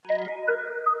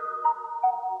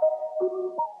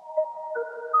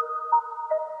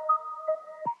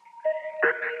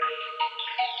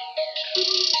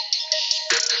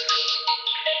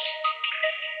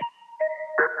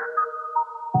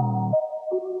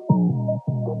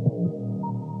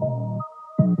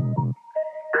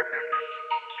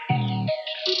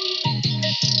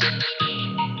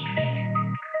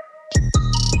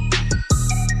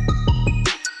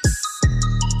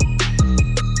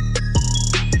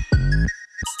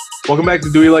Welcome back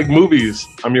to Do We Like Movies?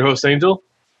 I'm your host, Angel.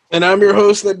 And I'm your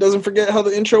host that doesn't forget how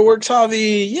the intro works,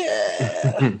 Javi.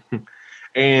 Yeah!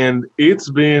 And it's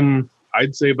been,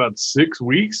 I'd say, about 6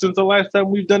 weeks since the last time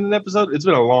we've done an episode. It's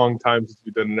been a long time since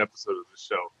we've done an episode of the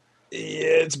show.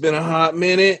 Yeah, it's been a hot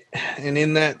minute. And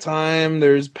in that time,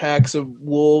 there's packs of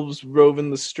wolves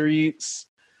roving the streets.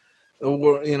 The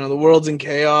world's in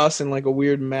chaos in like a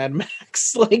weird Mad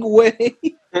Max like way.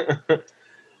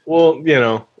 Well,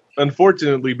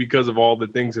 unfortunately, because of all the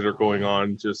things that are going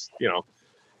on, just,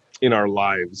 in our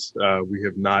lives, we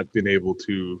have not been able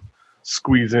to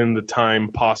squeeze in the time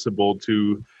possible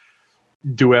to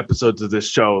do episodes of this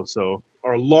show. So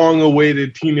our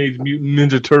long-awaited Teenage Mutant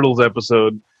Ninja Turtles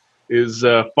episode is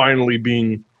finally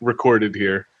being recorded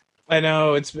here. I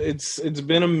know, it's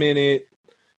been a minute.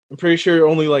 I'm pretty sure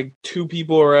only like 2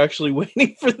 people are actually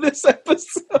waiting for this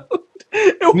episode.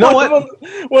 One of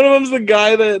them's the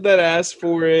guy that asked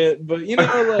for it, but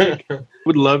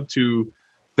would love to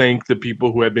thank the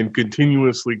people who have been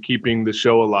continuously keeping the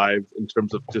show alive in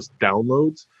terms of just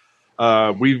downloads.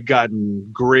 We've gotten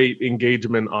great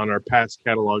engagement on our past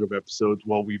catalog of episodes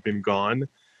while we've been gone,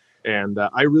 and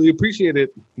I really appreciate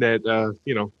it that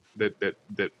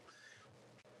that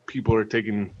people are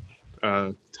taking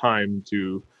time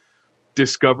to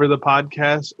discover the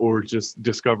podcast or just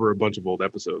discover a bunch of old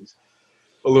episodes.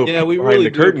 We really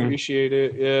do appreciate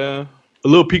it. Yeah. A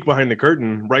little peek behind the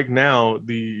curtain. Right now,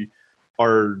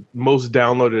 our most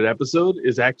downloaded episode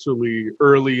is actually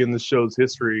early in the show's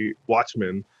history,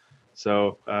 Watchmen.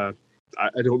 So I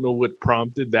don't know what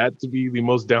prompted that to be the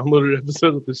most downloaded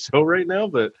episode of the show right now,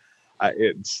 but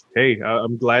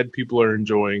I'm glad people are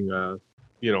enjoying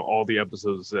all the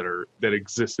episodes that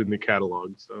exist in the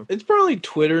catalog. So it's probably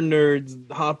Twitter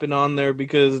nerds hopping on there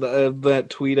because of that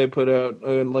tweet I put out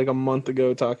like a month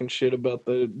ago talking shit about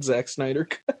the Zack Snyder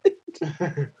cut.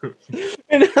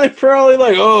 And I'm probably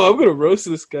like, I'm gonna roast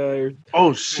this guy.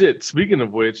 Oh shit! Speaking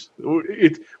of which,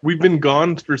 we've been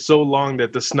gone for so long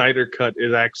that the Snyder cut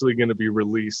is actually going to be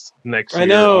released next year. I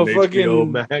know, on HBO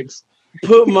Max.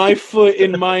 Put my foot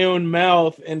in my own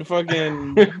mouth and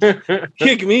fucking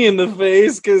kick me in the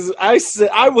face because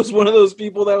I was one of those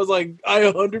people that was like, I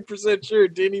 100% sure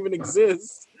it didn't even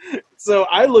exist. So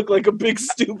I look like a big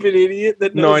stupid idiot.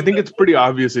 I think it's pretty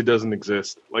obvious it doesn't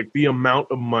exist. Like the amount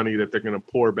of money that they're going to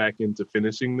pour back into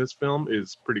finishing this film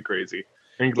is pretty crazy.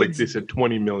 I think they said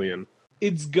 $20 million.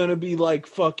 It's gonna be like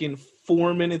fucking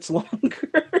 4 minutes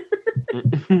longer.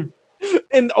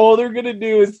 And all they're gonna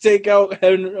do is take out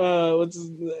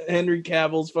Henry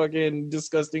Cavill's fucking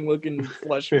disgusting looking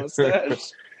flesh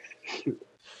mustache.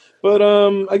 But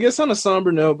I guess on a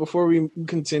somber note, before we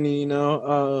continue,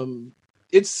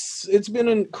 it's been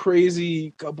a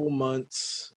crazy couple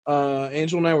months.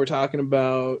 Angel and I were talking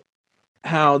about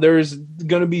how there's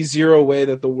gonna be zero way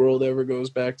that the world ever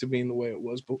goes back to being the way it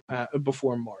was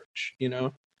before March.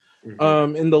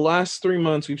 Mm-hmm. In the last 3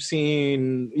 months, we've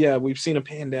seen a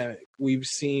pandemic. We've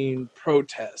seen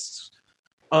protests.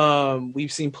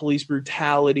 We've seen police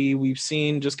brutality. We've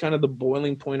seen just kind of the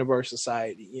boiling point of our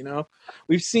society.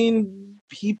 We've seen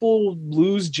people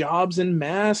lose jobs en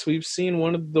masse. We've seen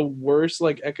one of the worst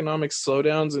economic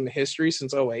slowdowns in history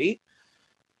since 2008.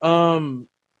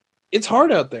 It's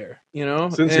hard out there,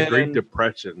 since the Great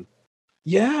Depression.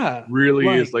 Yeah, really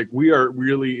is we are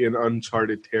really in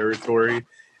uncharted territory.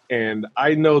 And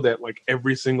I know that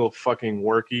every single fucking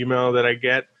work email that I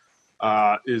get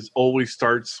always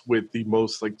starts with the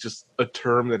most just a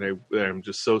term that I'm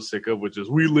just so sick of, which is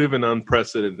we live in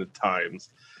unprecedented times.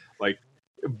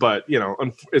 But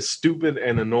as stupid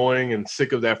and annoying and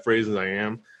sick of that phrase as I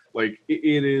am,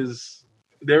 it is.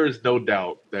 There is no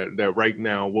doubt that right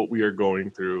now what we are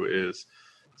going through is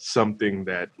something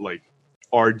that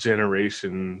our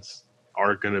generations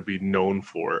are going to be known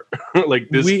for.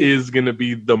 This is going to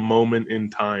be the moment in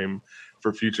time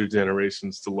for future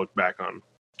generations to look back on.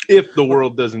 If the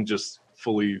world doesn't just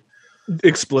fully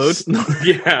explode.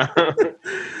 Yeah.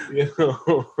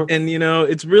 And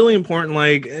it's really important.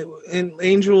 And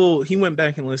Angel, he went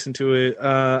back and listened to it.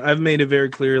 I've made it very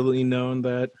clearly known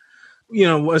that,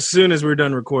 as soon as we're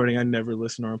done recording, I never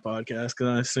listen to our podcast because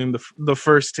I assume the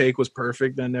first take was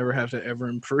perfect. I never have to ever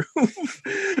improve.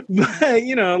 But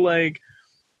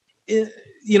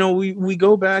we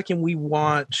go back and we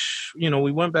watch.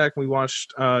 We went back and we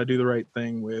watched Do the Right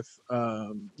Thing with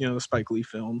the Spike Lee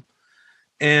film,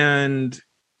 and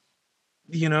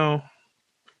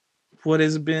what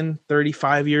has it been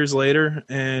 35 years later,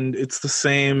 and it's the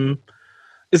same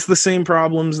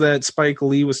problems that Spike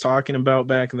Lee was talking about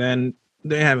back then.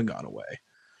 They haven't gone away.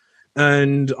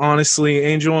 And honestly,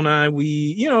 Angel and I,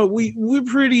 we're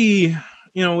pretty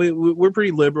we're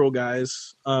pretty liberal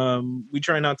guys. We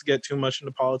try not to get too much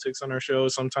into politics on our show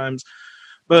sometimes,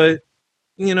 but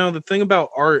the thing about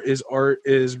art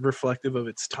is reflective of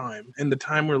its time, and the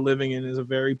time we're living in is a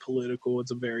very political,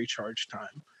 it's a very charged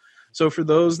time. So for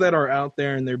those that are out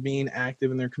there and they're being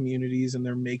active in their communities and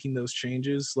they're making those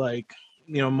changes, like,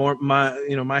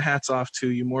 my hat's off to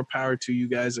you, more power to you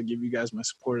guys. I give you guys my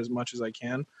support as much as I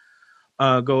can.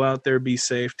 Go out there, be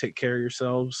safe, take care of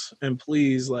yourselves, and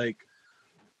please,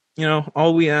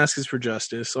 all we ask is for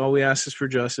justice. All we ask is for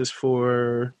justice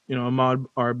for, Ahmaud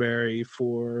Arbery,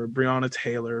 for Breonna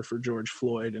Taylor, for George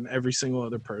Floyd, and every single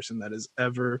other person that has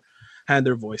ever had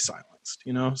their voice silenced,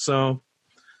 So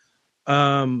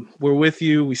we're with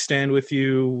you. We stand with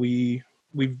you. We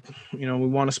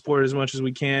want to support as much as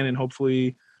we can, and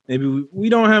hopefully maybe we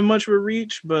don't have much of a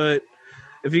reach, but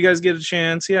if you guys get a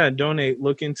chance, donate.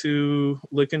 Look into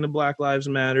Black Lives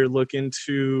Matter. Look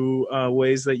into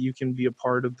ways that you can be a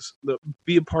part of the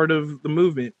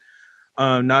movement.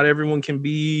 Not everyone can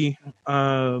be.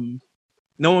 No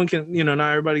one can. Not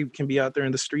everybody can be out there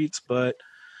in the streets, but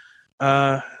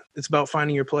it's about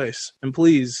finding your place. And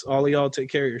please, all of y'all,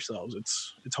 take care of yourselves.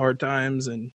 It's hard times,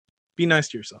 and be nice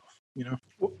to yourself.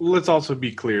 Let's also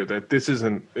be clear that this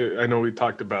isn't. I know we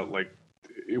talked about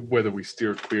whether we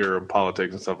steer clear of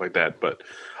politics and stuff like that, but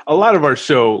a lot of our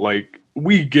show,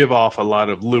 we give off a lot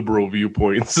of liberal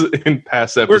viewpoints in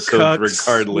past episodes, regardless.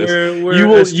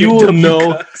 You will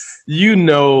know,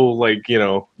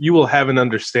 you will have an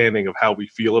understanding of how we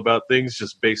feel about things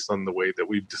just based on the way that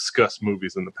we've discussed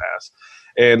movies in the past.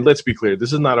 And let's be clear,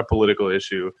 this is not a political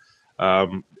issue.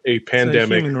 A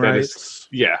pandemic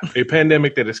a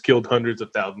pandemic that has killed hundreds of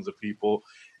thousands of people,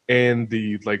 and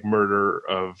the murder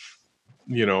of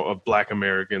Black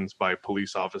Americans by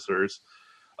police officers,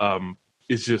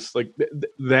 is just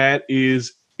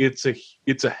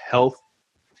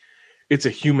it's a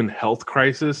human health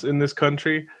crisis in this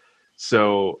country.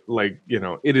 So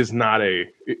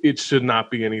it should not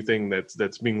be anything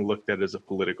that's being looked at as a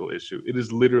political issue. It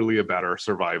is literally about our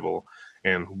survival,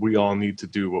 and we all need to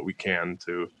do what we can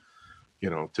to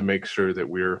make sure that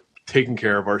we're taking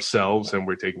care of ourselves and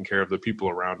we're taking care of the people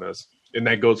around us. And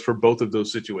that goes for both of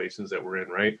those situations that we're in,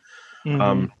 right?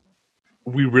 Mm-hmm.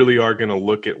 We really are going to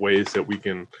look at ways that we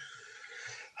can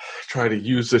try to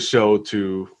use the show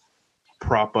to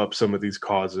prop up some of these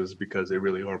causes, because they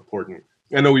really are important.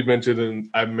 I know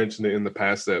I've mentioned it in the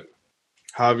past that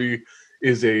Javi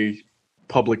is a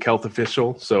public health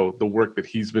official. So the work that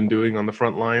he's been doing on the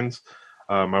front lines,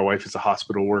 my wife is a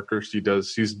hospital worker.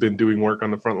 She's been doing work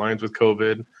on the front lines with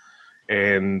COVID,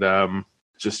 and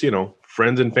just,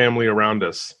 friends and family around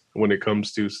us when it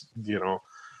comes to,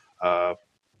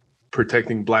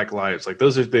 protecting Black lives.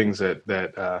 Those are things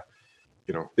that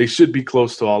they should be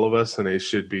close to all of us, and they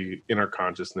should be in our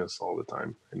consciousness all the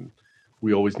time. And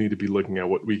we always need to be looking at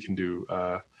what we can do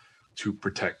to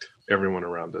protect everyone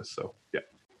around us. So, yeah.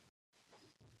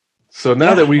 So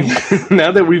now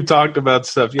that we've talked about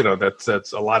stuff,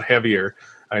 that's a lot heavier,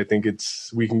 I think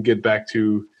we can get back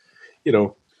to,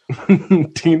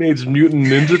 Teenage Mutant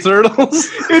Ninja Turtles.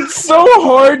 It's so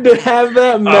hard to have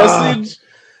that message.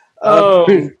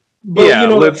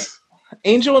 But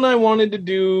Angel and I wanted to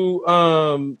do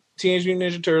Teenage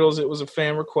Mutant Ninja Turtles. It was a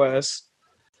fan request,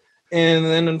 and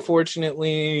then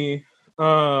unfortunately,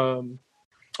 over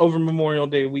Memorial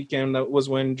Day weekend, that was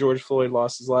when George Floyd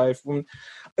lost his life. When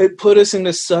it put us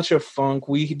into such a funk,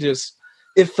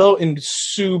 it felt in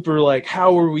super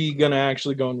how are we gonna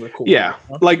actually go and record? Yeah,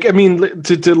 to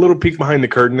a little peek behind the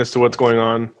curtain as to what's going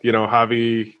on.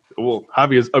 Javi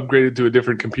has upgraded to a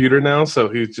different computer now, so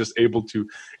he's just able to.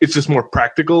 It's just more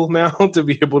practical now to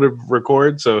be able to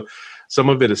record. So some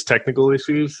of it is technical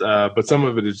issues, but some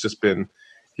of it has just been,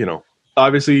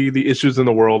 obviously the issues in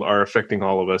the world are affecting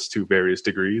all of us to various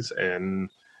degrees, and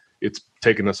it's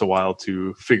taken us a while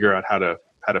to figure out how to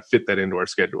fit that into our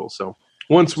schedule. So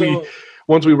once we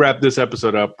wrap this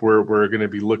episode up, we're going to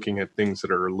be looking at things that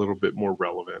are a little bit more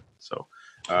relevant. So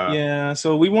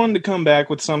so we wanted to come back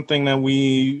with something that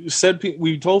we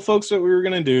told folks that we were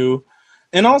going to do,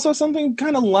 and also something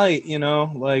kind of light.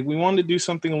 We wanted to do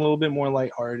something a little bit more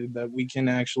lighthearted that we can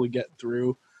actually get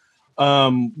through,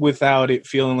 without it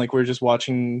feeling like we're just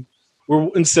watching.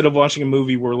 Instead of watching a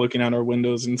movie, we're looking out our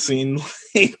windows and seeing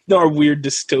our weird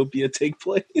dystopia take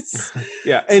place.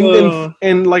 Yeah,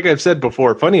 and like I've said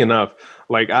before, funny enough,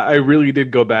 I really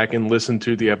did go back and listen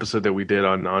to the episode that we did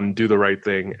on Do the Right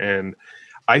Thing, and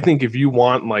I think if you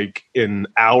want an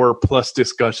hour plus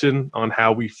discussion on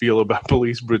how we feel about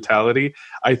police brutality,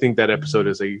 I think that episode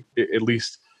is at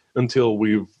least until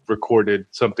we've recorded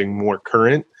something more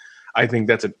current. I think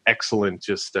that's an excellent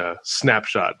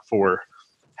snapshot for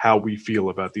how we feel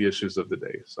about the issues of the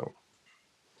day. So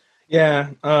Yeah.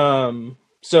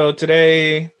 So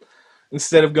today,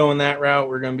 instead of going that route,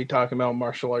 we're going to be talking about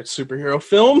martial arts superhero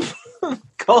film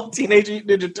called Teenage Mutant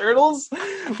Ninja Turtles,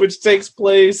 which takes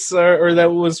place, or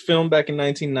that was filmed back in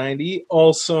 1990,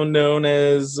 also known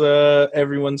as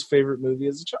everyone's favorite movie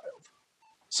as a child.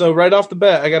 So right off the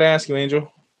bat, I got to ask you, Angel,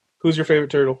 who's your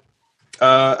favorite turtle?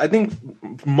 I think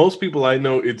most people I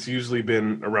know, it's usually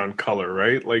been around color,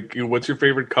 right? Like, what's your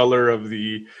favorite color of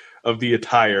the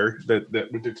attire that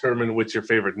would determine which your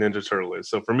favorite Ninja Turtle is.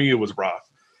 So for me, it was Roth.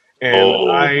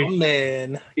 And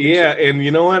man. Yeah, and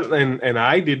you know what? And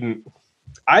I didn't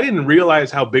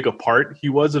realize how big a part he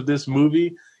was of this movie,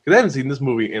 because I haven't seen this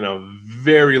movie in a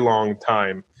very long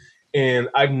time. And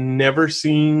I've never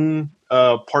seen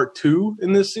part 2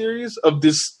 in this series of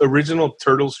this original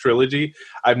Turtles trilogy.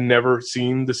 I've never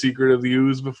seen The Secret of the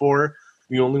Ooze before.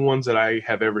 The only ones that I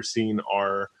have ever seen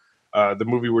are the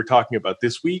movie we're talking about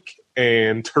this week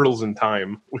and Turtles in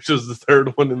Time, which is the third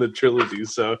one in the trilogy.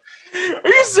 So, are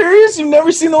you serious? You've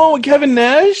never seen the one with Kevin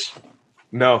Nash?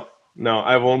 No,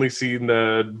 I've only seen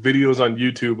the videos on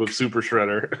YouTube of Super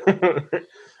Shredder.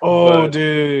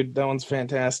 Dude, that one's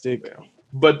fantastic. Yeah.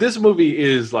 But this movie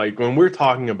is like, when we're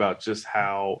talking about just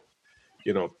how,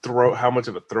 how much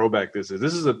of a throwback this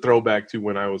is a throwback to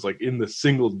when I was like in the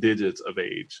single digits of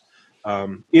age.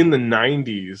 In the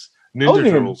 90s,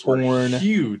 Ninja Turtles were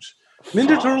huge.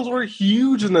 Ninja Turtles were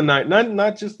huge in the not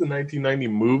just the 1990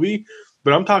 movie,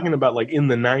 but I'm talking about like in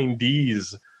the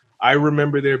 90s. I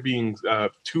remember there being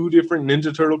 2 different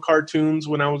Ninja Turtle cartoons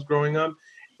when I was growing up,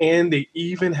 and they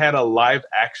even had a live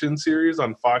action series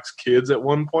on Fox Kids at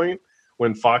one point,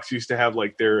 when Fox used to have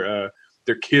like their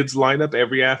kids lineup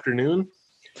every afternoon.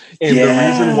 And the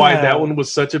reason why that one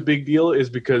was such a big deal is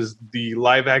because the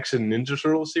live action Ninja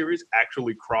Turtle series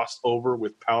actually crossed over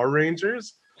with Power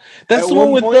Rangers. That's the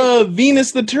one with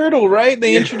Venus the Turtle, right?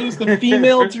 They introduced the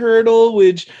female turtle,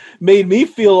 which made me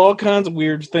feel all kinds of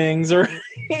weird things. All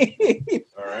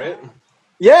right.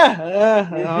 Yeah.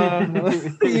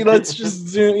 Let's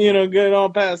just get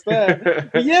on past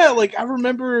that. But yeah, like I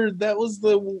remember that was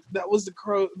the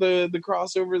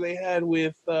crossover they had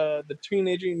with the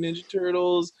Teenage Mutant Ninja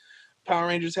Turtles. Power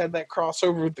Rangers had that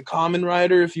crossover with the Kamen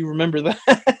Rider, if you remember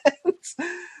that.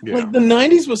 Yeah. Like the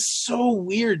 90s was so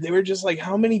weird. They were just like,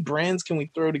 how many brands can we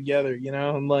throw together,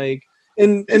 And like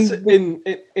and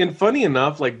funny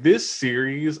enough, like this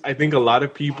series, I think a lot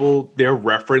of people, their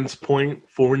reference point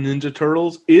for Ninja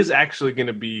Turtles is actually going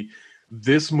to be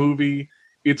this movie.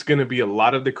 It's going to be a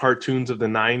lot of the cartoons of the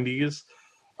 90s.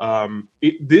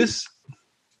 This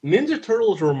Ninja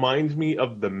Turtles reminds me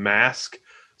of The Mask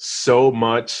so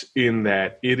much, in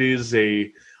that it is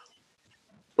a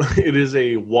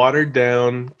watered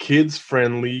down, kids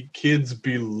friendly, kids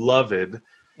beloved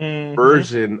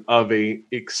version of a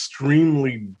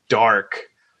extremely dark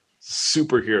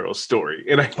superhero story.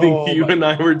 And I think you and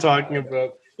I were talking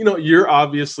about, you're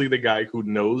obviously the guy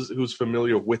who's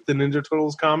familiar with the Ninja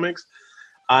Turtles comics.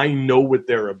 I know what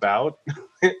they're about,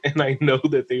 and I know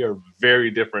that they are very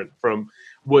different from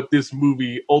what this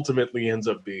movie ultimately ends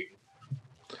up being.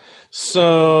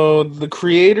 So the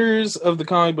creators of the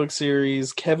comic book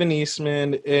series, Kevin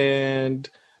Eastman and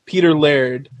Peter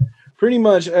Laird, pretty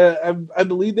much, I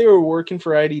believe they were working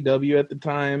for IDW at the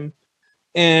time,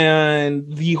 and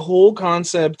the whole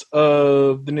concept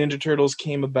of the Ninja Turtles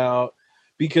came about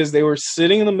because they were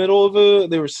sitting in the middle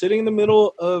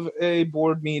of a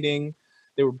board meeting.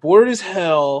 They were bored as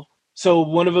hell. So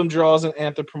one of them draws an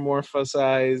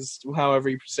anthropomorphized, however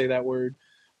you say that word,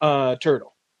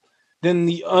 turtle. Then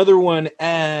the other one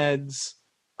adds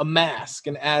a mask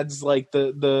and adds like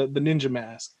the ninja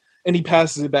mask, and he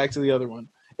passes it back to the other one.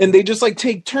 And they just like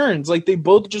take turns. Like they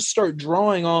both just start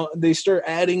drawing they start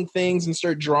adding things and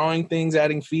start drawing things,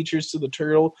 adding features to the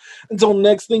turtle. Until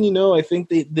next thing you know, I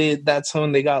think that's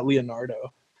when they got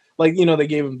Leonardo. Like, they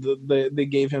gave him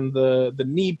the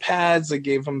knee pads, they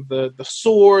gave him the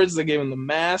swords, they gave him the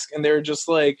mask, and they were just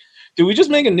like, did we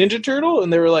just make a Ninja Turtle?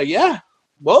 And they were like, yeah,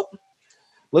 well,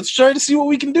 let's try to see what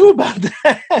we can do about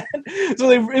that.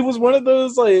 So it was one of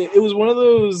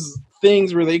those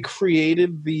things where they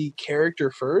created the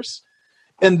character first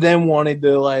and then wanted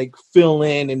to like fill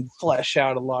in and flesh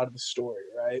out a lot of the story,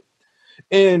 right?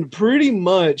 And pretty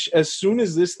much as soon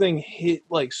as this thing hit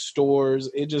like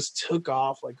stores, it just took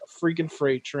off like a freaking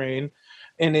freight train,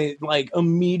 and it like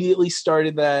immediately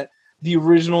started the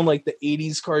original, like the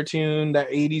 80s cartoon,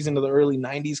 that 80s into the early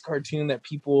 90s cartoon that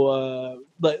people,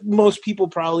 like most people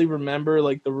probably remember,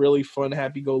 like the really fun,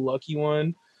 happy-go-lucky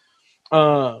one.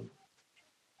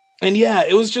 And yeah,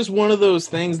 it was just one of those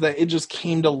things that it just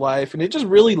came to life, and it just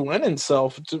really lent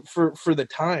itself for the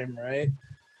time, right?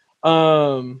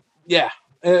 Yeah,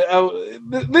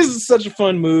 this is such a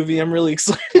fun movie. I'm really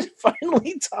excited to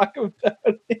finally talk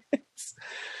about it.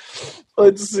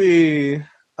 Let's see.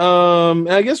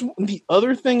 I guess the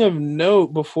other thing of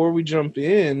note before we jump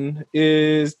in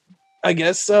is, I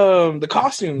guess, the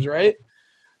costumes, right?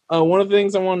 One of the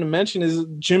things I wanted to mention is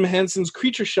Jim Henson's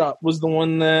Creature Shop was the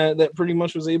one that pretty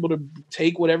much was able to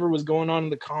take whatever was going on in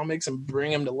the comics and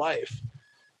bring him to life.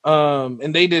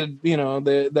 And they did,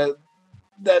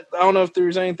 that I don't know if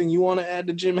there's anything you want to add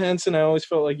to Jim Henson. I always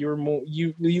felt like you were more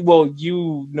you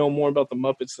know more about the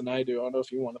Muppets than I do. I don't know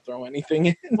if you want to throw anything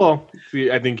in. Well,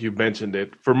 I think you mentioned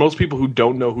it. For most people who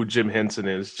don't know who Jim Henson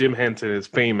is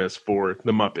famous for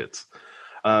the Muppets.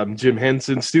 Jim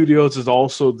Henson Studios is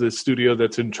also the studio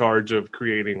that's in charge of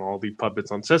creating all the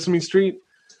puppets on Sesame Street,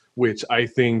 which I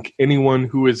think anyone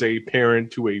who is a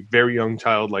parent to a very young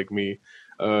child like me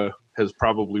has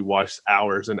probably watched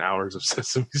hours and hours of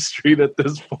Sesame Street at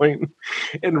this point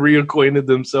and reacquainted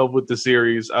themselves with the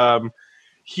series.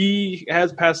 He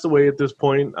has passed away at this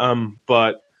point,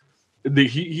 but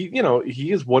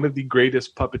he is one of the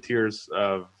greatest puppeteers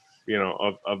of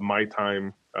my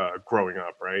time growing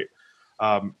up, right?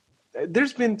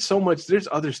 There's been so much. There's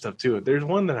other stuff too. There's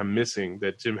one that I'm missing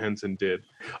that Jim Henson did.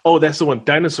 Oh, that's the one.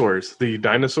 Dinosaurs, the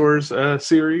Dinosaurs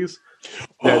series.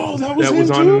 That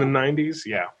was on too? in the 90s.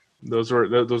 Yeah, those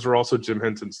were also Jim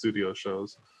Henson Studio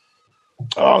shows.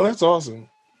 Oh, that's awesome.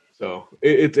 So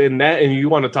it's in that, and you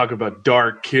want to talk about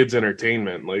dark kids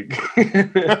entertainment, like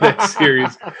that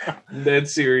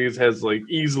series has like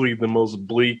easily the most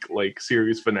bleak like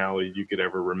series finale you could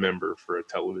ever remember for a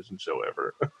television show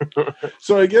ever.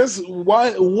 So I guess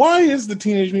why is the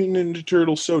Teenage Mutant Ninja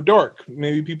Turtles so dark?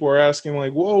 Maybe people are asking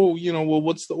like, whoa,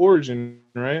 what's the origin,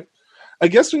 right? I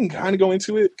guess we can kind of go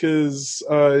into it because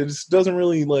it just doesn't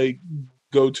really like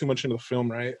go too much into the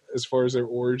film, right? As far as their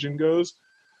origin goes.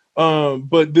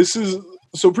 But this is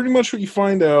so pretty much what you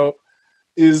find out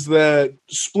is that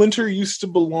Splinter used to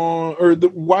belong, or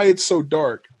why it's so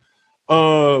dark.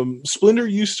 Splinter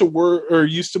used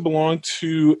to belong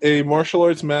to a martial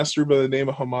arts master by the name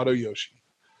of Hamato Yoshi.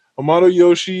 Hamato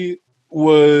Yoshi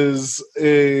was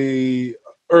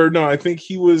I think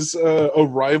he was a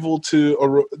rival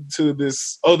to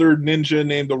this other ninja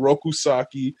named Oroku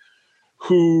Saki,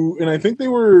 and I think they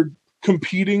were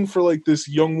competing for like this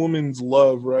young woman's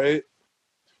love, right?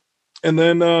 And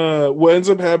then what ends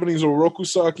up happening is Oroku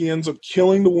Saki ends up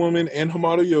killing the woman and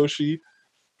Hamato Yoshi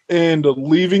and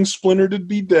leaving Splinter to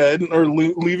be dead, or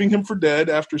leaving him for dead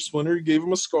after Splinter gave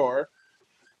him a scar.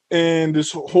 And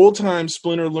this whole time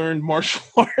Splinter learned martial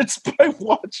arts by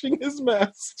watching his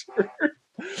master.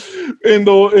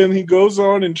 And he goes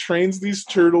on and trains these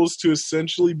turtles to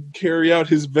essentially carry out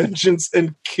his vengeance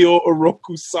and kill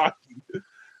Oroku Saki.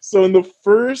 So in the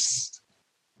first,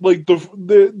 like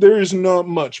there is not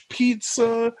much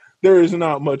pizza, there is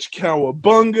not much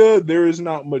cowabunga, there is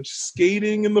not much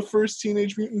skating in the first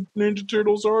Teenage Mutant Ninja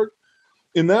Turtles arc.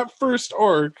 In that first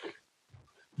arc,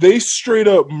 they straight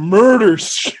up murder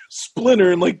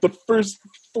Splinter in like the first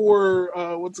four,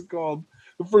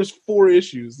 the first 4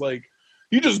 issues. Like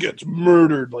he just gets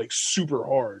murdered like super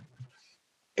hard.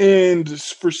 And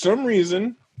for some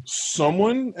reason,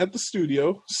 someone at the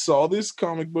studio saw this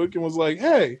comic book and was like,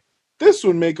 hey, this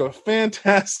would make a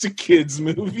fantastic kids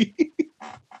movie.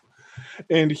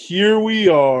 And here we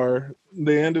are.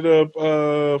 They ended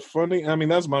up funding. I mean,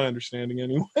 that's my understanding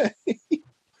anyway.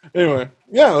 Anyway,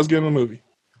 yeah, let's get in the movie.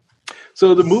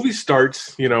 So the movie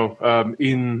starts,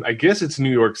 in, I guess it's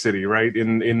New York City, right?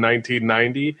 In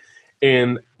 1990.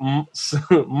 And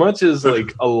much as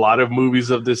like a lot of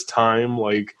movies of this time,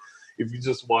 like, if you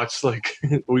just watch, like,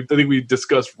 I think we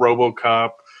discussed RoboCop.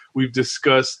 We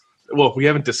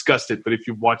haven't discussed it, but if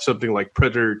you watch something like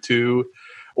Predator 2,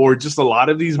 or just a lot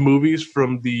of these movies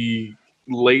from the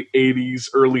late 80s,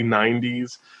 early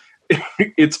 90s,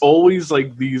 it's always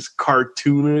like these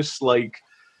cartoonish, like,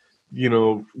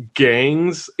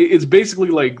 gangs. It's basically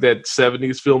like that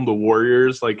 70s film, The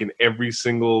Warriors, like in every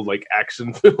single like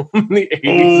action film in the 80s.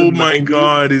 Oh my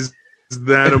God, is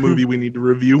that a movie we need to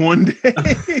review one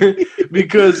day?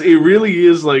 Because it really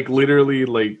is like literally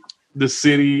like the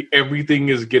city, everything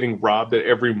is getting robbed at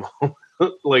every moment.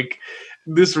 Like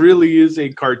this really is a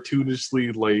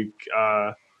cartoonishly like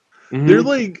they're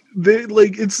like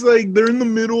it's like they're in the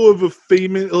middle of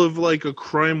a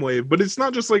crime wave, but it's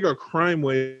not just like a crime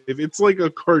wave, it's like a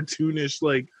cartoonish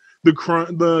like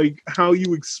like how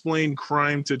you explain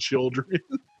crime to children.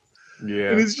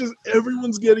 Yeah. And it's just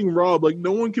everyone's getting robbed. Like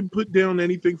no one can put down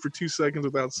anything for 2 seconds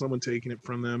without someone taking it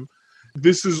from them.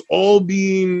 this is all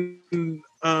being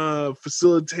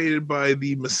facilitated by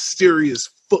the mysterious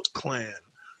Foot Clan,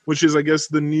 which is, I guess,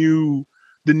 the new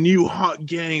hot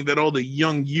gang that all the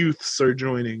young youths are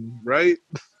joining, right?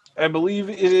 I believe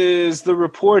it is the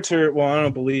reporter. Well, I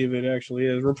don't believe it actually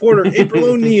is. Reporter April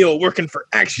O'Neil working for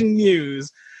Action News.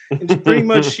 And pretty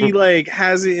much she like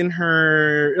has it in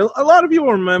her. A lot of people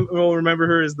will remember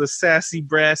her as the sassy,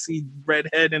 brassy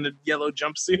redhead in a yellow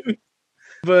jumpsuit.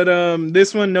 But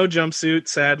this one, no jumpsuit,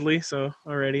 sadly. So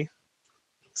already,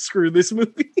 screw this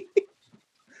movie.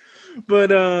 But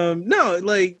no,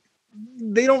 like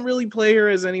they don't really play her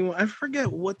as anyone. I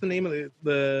forget what the name of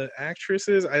the actress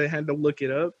is. I had to look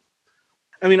it up.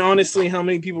 I mean, honestly, how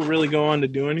many people really go on to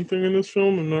do anything in this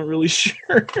film? I'm not really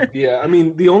sure. Yeah, I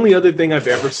mean, the only other thing I've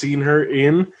ever seen her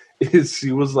in is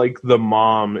she was like the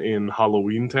mom in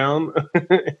Halloween Town.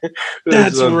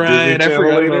 That's right. I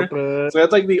forgot about that. So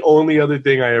that's like the only other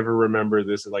thing I ever remember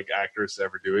this like actress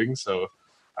ever doing. So,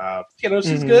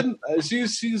 she's good.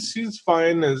 She's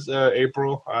fine as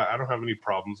April. I don't have any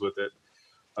problems with it.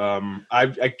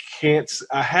 I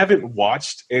haven't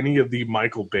watched any of the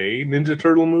Michael Bay Ninja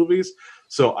Turtle movies,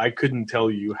 so I couldn't tell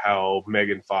you how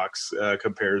Megan Fox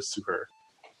compares to her.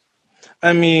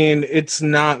 I mean, it's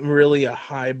not really a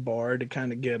high bar to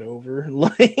kind of get over.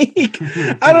 Like,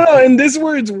 I don't know. And this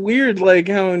word's weird, like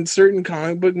how in certain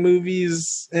comic book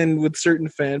movies and with certain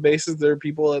fan bases, there are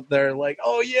people that are like,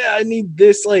 oh yeah, I need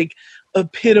this like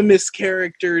epitomous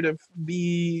character to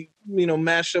be,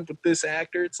 mashed up with this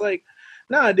actor. It's like,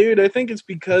 nah, dude, I think it's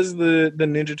because the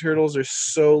Ninja Turtles are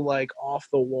so like off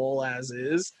the wall as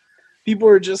is. People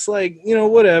are just like,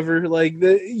 whatever. Like,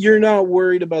 you're not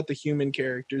worried about the human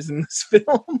characters in this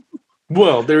film.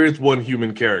 Well, there is one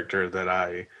human character that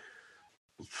I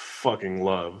fucking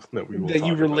love that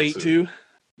you relate to.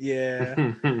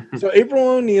 Yeah. So April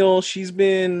O'Neil, she's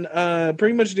been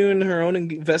pretty much doing her own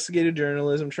investigative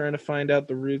journalism, trying to find out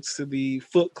the roots to the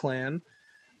Foot Clan.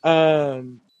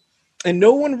 And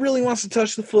no one really wants to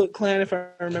touch the Foot Clan, if I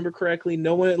remember correctly.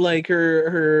 No one, like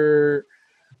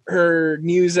her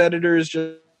news editors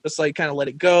just like kind of let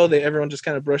it go. Everyone just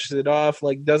kind of brushes it off,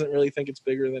 like doesn't really think it's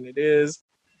bigger than it is.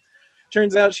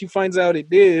 Turns out she finds out it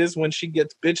is when she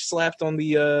gets bitch slapped on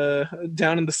the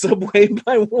down in the subway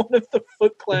by one of the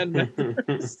Foot Clan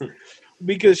members.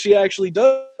 Because she actually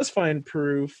does find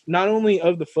proof not only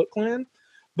of the Foot Clan,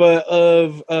 but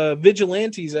of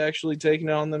vigilantes actually taking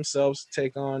it on themselves to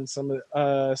take on some of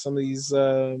these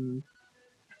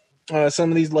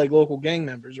like local gang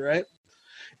members, right?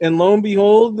 And lo and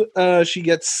behold, she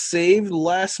gets saved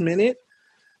last minute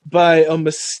by a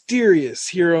mysterious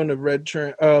hero in a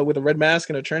with a red mask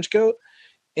and a trench coat.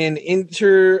 And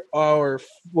enter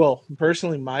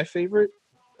personally my favorite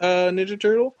Ninja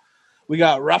Turtle. We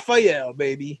got Raphael,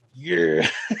 baby. Yeah.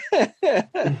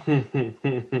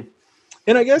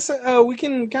 And I guess we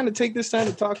can kind of take this time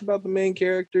to talk about the main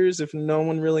characters if no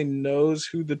one really knows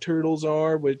who the Turtles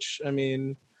are, which, I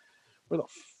mean,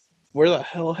 where the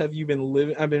hell have you been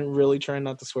living? I've been really trying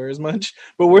not to swear as much,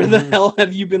 but where the hell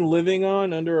have you been living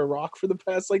under a rock for the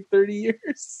past, 30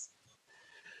 years?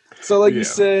 So, you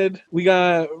said, we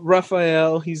got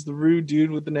Raphael. He's the rude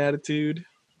dude with an attitude.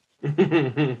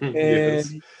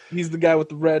 And he's the guy with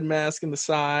the red mask and the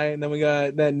sai. And then we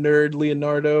got that nerd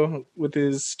Leonardo with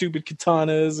his stupid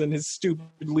katanas and his stupid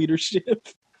leadership.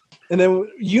 And then,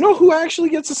 who actually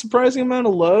gets a surprising amount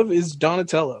of love is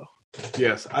Donatello.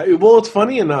 Yes. It's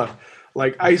funny enough.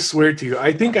 I swear to you,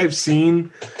 I think I've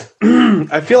seen,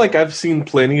 I feel like I've seen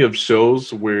plenty of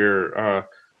shows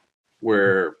where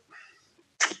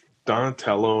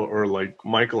Donatello or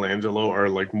Michelangelo are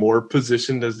more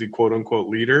positioned as the quote unquote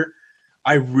leader.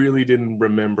 I really didn't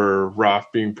remember Raph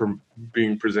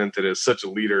being presented as such a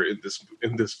leader in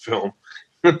this film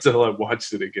until I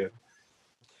watched it again.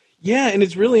 Yeah, and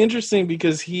it's really interesting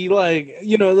because he right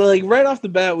off the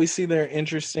bat we see their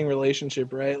interesting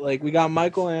relationship, right? We got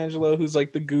Michelangelo who's the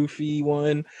goofy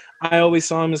one. I always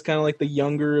saw him as kind of the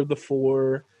younger of the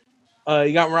four.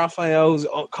 You got Raphael who's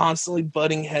constantly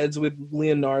butting heads with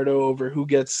Leonardo over who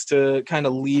gets to kind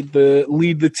of lead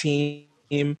the team.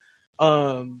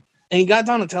 And you got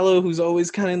Donatello who's always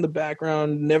kind of in the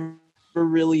background, never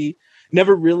really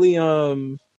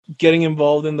getting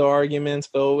involved in the arguments,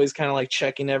 but always kind of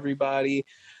checking everybody.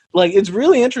 It's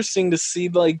really interesting to see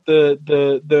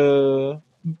the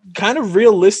kind of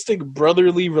realistic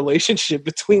brotherly relationship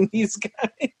between these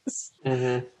guys.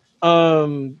 Mm-hmm.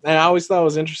 And I always thought it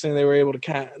was interesting they were able to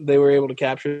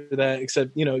capture that,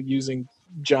 except using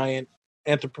giant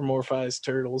anthropomorphized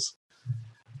turtles.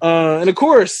 And of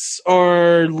course,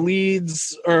 our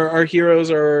heroes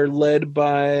are led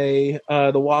by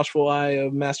the watchful eye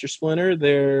of Master Splinter.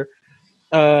 They're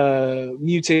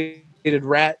mutated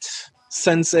rat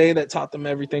sensei that taught them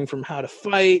everything from how to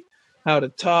fight, how to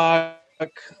talk,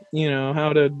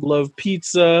 how to love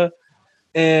pizza,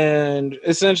 and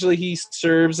essentially he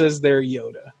serves as their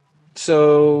Yoda.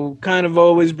 So kind of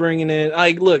always bringing in,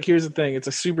 like, look, here's the thing. It's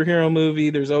a superhero movie.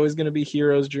 There's always going to be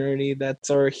hero's journey. That's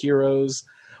our heroes.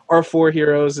 Our 4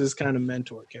 heroes is kind of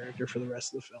mentor character for the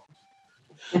rest of the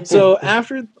film. So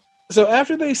after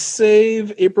they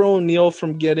save April O'Neil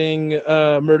from getting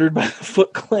murdered by the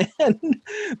Foot Clan,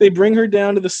 they bring her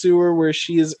down to the sewer where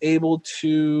she is able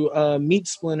to meet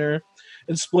Splinter.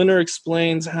 And Splinter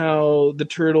explains how the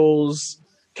turtles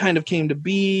kind of came to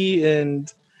be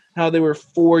and how they were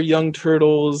 4 young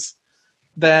turtles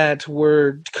that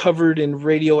were covered in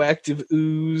radioactive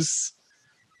ooze.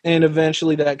 And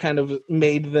eventually that kind of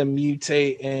made them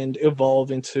mutate and evolve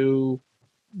into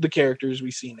the characters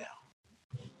we see now.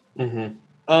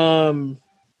 Mm-hmm.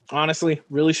 Honestly,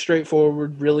 really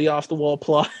straightforward, really off the wall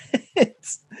plot.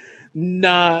 It's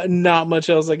not much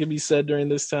else that can be said during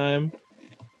this time.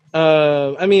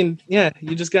 I mean, yeah,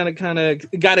 you just gotta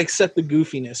accept the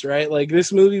goofiness, right? Like,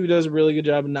 this movie does a really good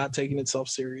job of not taking itself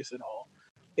serious at all.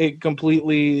 It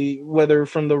completely, whether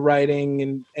from the writing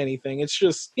and anything, it's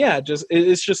just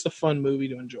a fun movie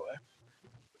to enjoy.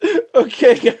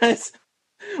 Okay, guys,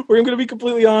 we're gonna be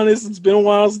completely honest. It's been a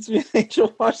while since me and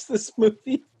Angel watched this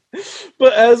movie,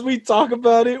 but as we talk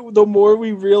about it, the more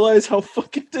we realize how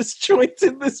fucking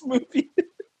disjointed this movie is.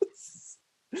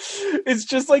 It's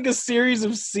just like a series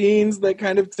of scenes that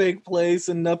kind of take place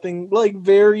and nothing, like,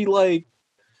 very like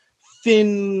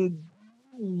thin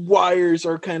wires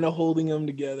are kind of holding them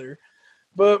together.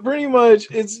 But pretty much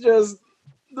it's just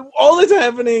all that's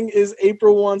happening is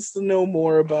April wants to know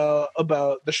more about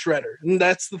the Shredder. And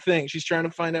that's the thing. She's trying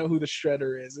to find out who the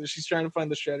Shredder is. And she's trying to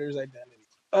find the Shredder's identity.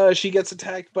 She gets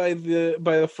attacked by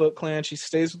the Foot Clan. She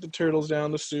stays with the turtles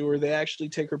down the sewer. They actually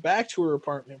take her back to her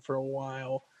apartment for a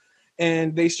while.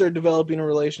 And they start developing a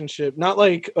relationship, not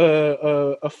like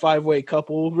a 5-way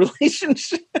couple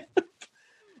relationship.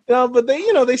 No, but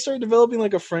they start developing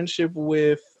like a friendship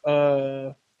with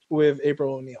April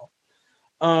O'Neil.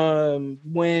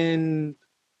 When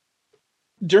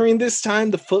during this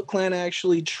time, the Foot Clan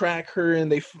actually track her,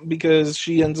 and because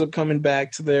she ends up coming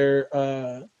back to their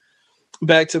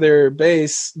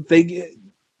base. They get,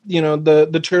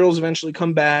 the turtles eventually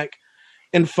come back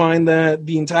and find that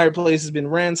the entire place has been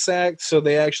ransacked, so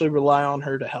they actually rely on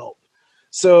her to help.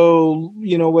 So,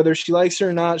 whether she likes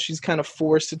her or not, she's kind of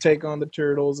forced to take on the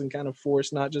turtles and kind of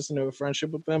forced not just into a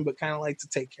friendship with them, but kind of like to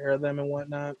take care of them and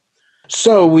whatnot.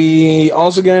 So we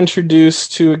also got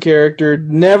introduced to a character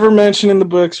never mentioned in the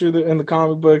books or in the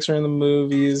comic books or in the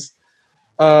movies,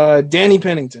 Danny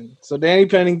Pennington. So Danny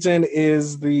Pennington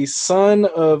is the son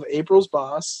of April's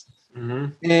boss.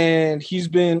 Mm-hmm. And he's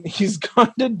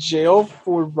gone to jail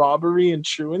for robbery and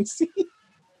truancy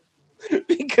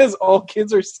because all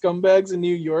kids are scumbags in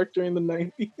New York during the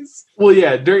 90s. Well,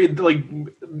 yeah, during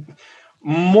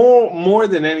more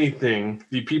than anything,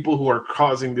 the people who are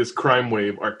causing this crime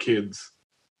wave are kids.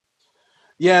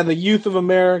 Yeah, the youth of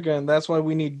America, and that's why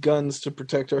we need guns to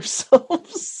protect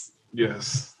ourselves.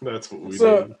 Yes, that's what we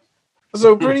need.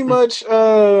 So pretty much,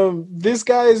 this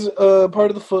guy's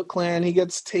part of the Foot Clan. He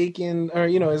gets taken, or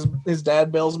his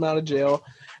dad bails him out of jail.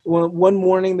 One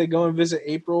morning, they go and visit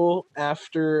April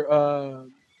after.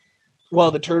 While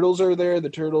the turtles are there, the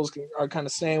turtles are kind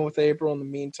of staying with April in the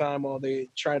meantime while they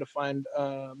try to find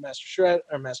Master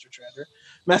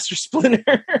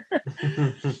Splinter.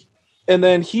 And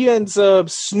then he ends up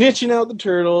snitching out the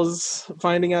turtles,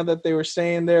 finding out that they were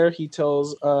staying there. He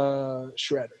tells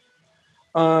Shredder.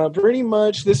 Pretty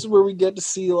much, this is where we get to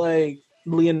see like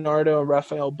Leonardo and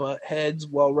Raphael butt heads,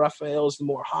 while Raphael is the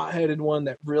more hot-headed one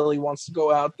that really wants to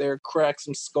go out there, crack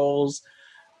some skulls,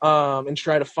 and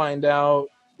try to find out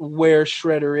where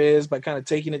Shredder is by kind of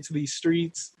taking it to these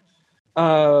streets.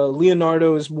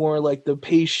 Leonardo is more like the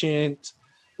patient,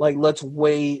 like, let's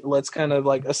wait, let's kind of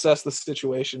like assess the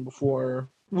situation before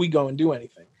we go and do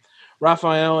anything.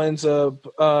 Raphael ends up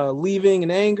leaving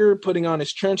in anger, putting on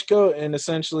his trench coat, and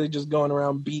essentially just going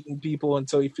around beating people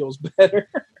until he feels better.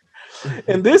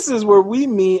 And this is where we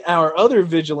meet our other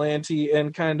vigilante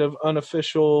and kind of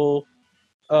unofficial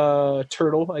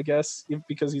turtle, I guess,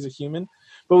 because he's a human.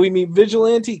 But we meet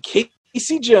vigilante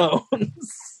Casey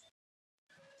Jones.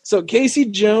 So Casey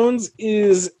Jones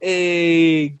is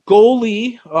a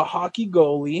goalie, a hockey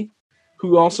goalie,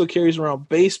 who also carries around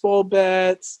baseball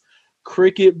bats,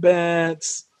 cricket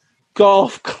bats,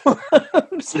 golf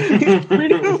clubs. He's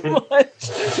pretty much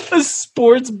a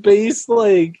sports-based,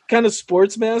 like, kind of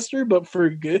sports master, but for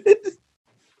good.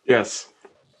 Yes.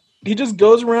 He just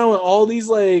goes around with all these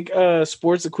like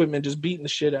sports equipment, just beating the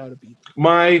shit out of people.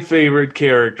 My favorite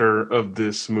character of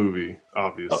this movie,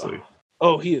 obviously.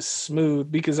 Oh, he is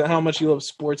smooth because of how much he loves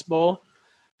sports ball.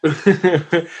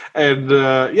 And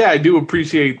I do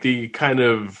appreciate the kind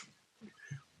of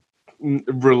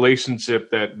relationship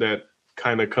that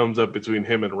kind of comes up between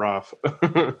him and Raph.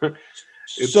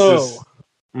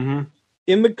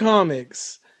 In the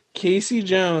comics, Casey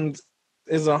Jones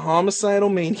is a homicidal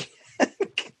maniac.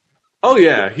 Oh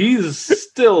yeah, he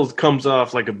still comes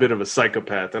off like a bit of a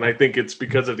psychopath, and I think it's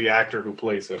because of the actor who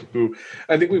plays him. Who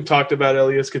I think we've talked about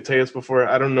Elias Koteas before.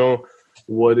 I don't know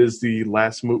what is the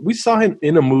last movie we saw him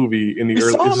in a movie in the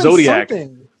early Zodiac.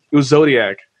 It was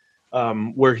Zodiac,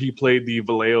 where he played the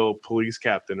Vallejo police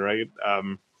captain, right?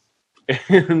 And that's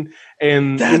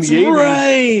in the 80s,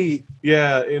 right.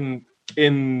 Yeah,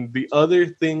 in the other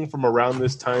thing from around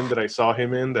this time that I saw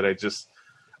him in that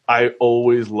I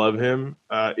always love him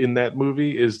in that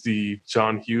movie is the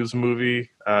John Hughes movie,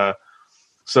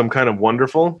 Some Kind of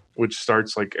Wonderful, which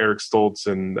starts like Eric Stoltz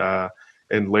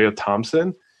and Leah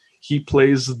Thompson. He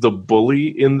plays the bully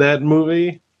in that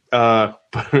movie. And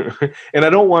I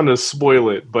don't want to spoil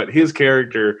it, but his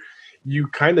character, you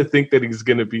kind of think that he's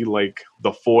going to be like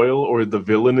the foil or the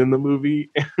villain in the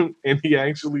movie. And he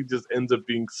actually just ends up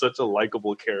being such a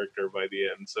likable character by the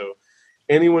end. So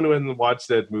anyone who hasn't watched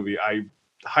that movie, I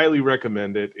highly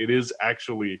recommend it. It is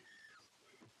actually,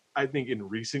 I think in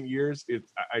recent years,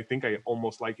 I think I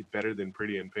almost like it better than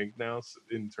Pretty in Pink now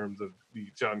in terms of the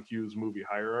John Hughes movie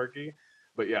hierarchy.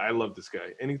 But yeah, I love this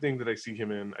guy. Anything that I see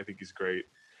him in, I think he's great.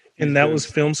 And that was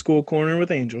Film School Corner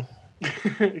with Angel.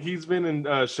 He's been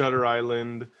in Shutter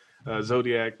Island,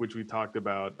 Zodiac, which we talked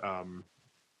about,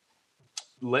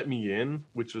 Let Me In,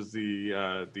 which was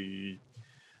the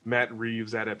Matt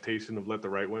Reeves adaptation of Let the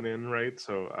Right One In, right?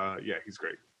 So, he's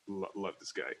great. Love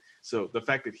this guy. So the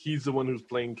fact that he's the one who's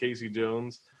playing Casey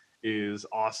Jones is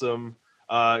awesome.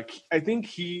 I think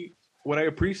what I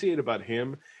appreciate about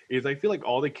him is I feel like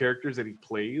all the characters that he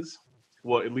plays,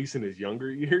 well, at least in his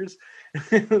younger years,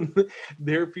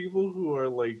 they're people who are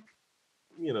like,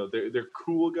 they're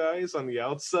cool guys on the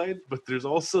outside, but there's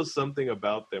also something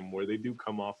about them where they do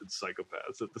come off as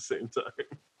psychopaths at the same time.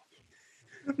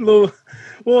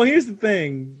 Well, here's the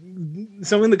thing.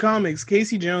 So in the comics,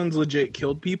 Casey Jones legit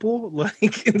killed people,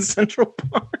 like in Central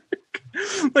Park.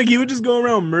 Like he would just go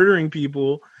around murdering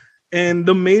people. And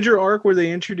the major arc where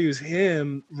they introduce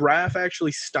him, Raph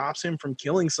actually stops him from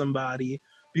killing somebody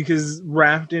because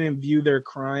Raph didn't view their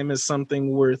crime as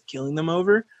something worth killing them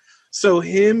over. So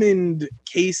him and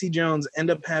Casey Jones end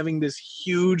up having this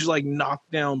huge like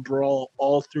knockdown brawl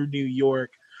all through New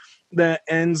York that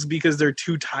ends because they're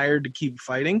too tired to keep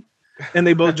fighting and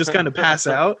they both just kind of pass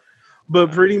out.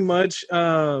 But pretty much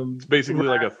it's basically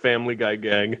like a Family Guy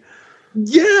gag.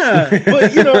 Yeah, but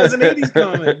as an 80s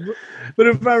comic. But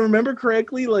if I remember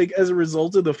correctly, like as a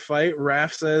result of the fight,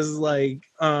 Raph says like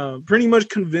pretty much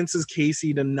convinces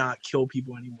Casey to not kill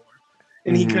people anymore.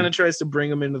 And he kind of tries to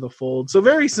bring him into the fold. So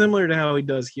very similar to how he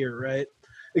does here, right?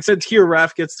 Except here,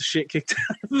 Raph gets the shit kicked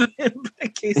out of him by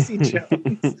Casey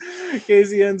Jones.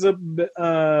 Casey ends up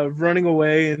running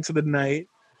away into the night.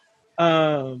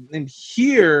 And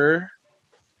here,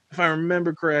 if I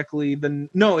remember correctly,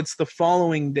 it's the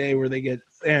following day where they get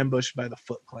ambushed by the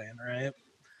Foot Clan, right?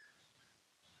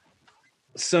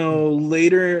 So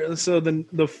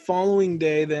the following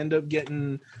day, they end up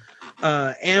getting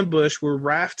ambush where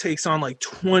Raph takes on like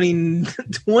 20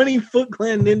 Foot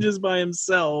Clan ninjas by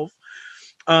himself.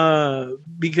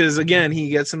 Because again, he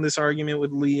gets in this argument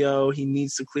with Leo. He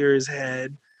needs to clear his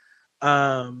head.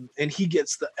 And he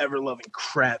gets the ever-loving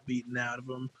crap beaten out of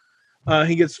him.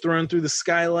 He gets thrown through the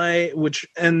skylight, which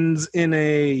ends in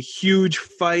a huge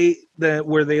fight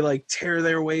where they like tear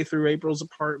their way through April's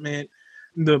apartment.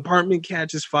 The apartment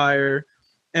catches fire,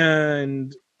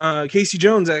 and Casey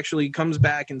Jones actually comes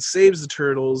back and saves the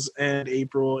turtles and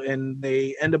April, and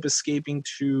they end up escaping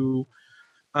to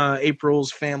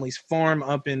April's family's farm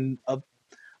up in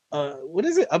what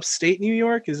is it? Upstate New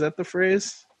York? Is that the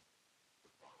phrase?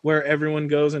 Where everyone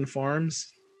goes and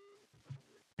farms?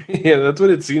 Yeah, that's what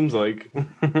it seems like.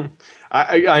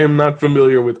 I am not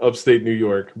familiar with upstate New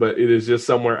York, but it is just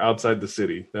somewhere outside the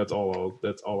city. That's all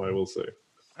I will say.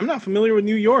 I'm not familiar with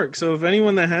New York, so if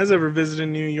anyone that has ever visited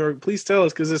New York, please tell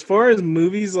us. Because as far as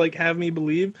movies like have me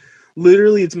believe,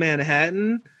 literally it's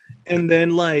Manhattan and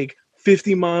then like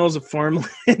 50 miles of farmland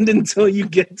until you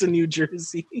get to New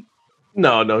Jersey.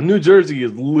 No, New Jersey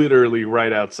is literally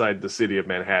right outside the city of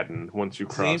Manhattan once you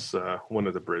cross one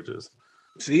of the bridges.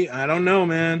 See, I don't know,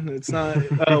 man. It's not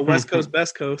West Coast,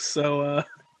 Best Coast, so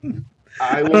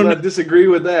I will not disagree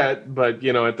with that, but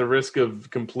at the risk of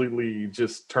completely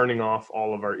just turning off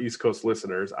all of our East Coast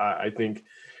listeners, I think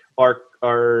our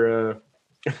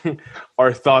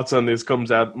our thoughts on this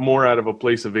comes out more out of a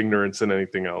place of ignorance than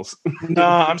anything else.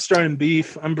 Nah, I'm starting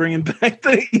beef. I'm bringing back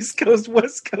the East Coast,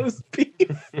 West Coast beef.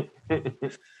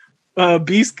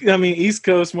 East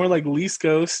Coast, more like least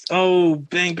coast. Oh,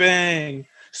 bang, bang.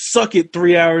 Suck it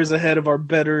 3 hours ahead of our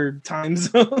better time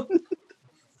zone.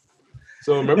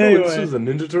 So remember when this was a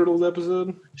Ninja Turtles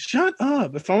episode? Shut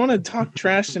up. If I want to talk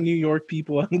trash to New York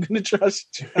people, I'm going to trash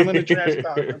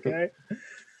talk, okay?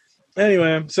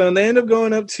 Anyway, so they end up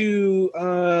going up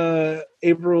to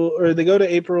April, or they go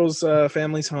to April's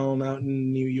family's home out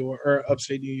in New York, or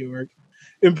upstate New York.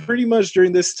 And pretty much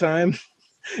during this time,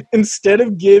 instead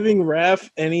of giving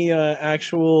Raph any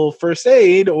actual first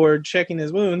aid or checking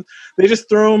his wounds, they just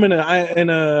throw him in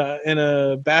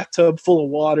a bathtub full of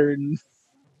water, and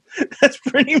that's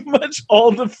pretty much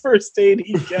all the first aid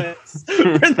he gets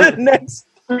for the next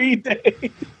 3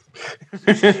 days.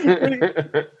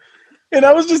 And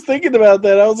I was just thinking about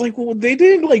that. I was like, well, they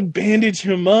didn't bandage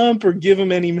him up or give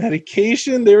him any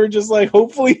medication. They were just like,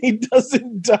 hopefully he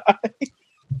doesn't die.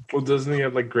 Well, doesn't he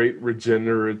have great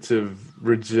regenerative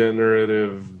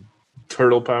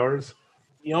turtle powers?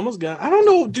 He almost got. I don't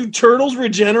know. Do turtles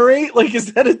regenerate?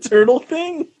 Is that a turtle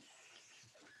thing?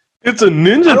 It's a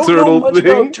Ninja Turtle know much thing.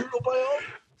 About turtle biology.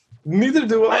 Neither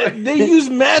do I. They use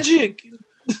magic.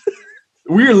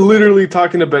 We're literally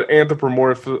talking about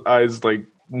anthropomorphized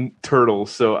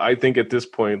turtles, so I think at this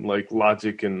point,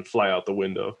 logic can fly out the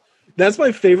window. That's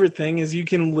my favorite thing, is you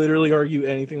can literally argue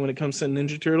anything when it comes to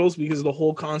Ninja Turtles, because the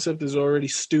whole concept is already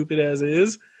stupid as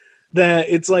is. That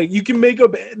it's you can make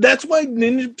up. That's why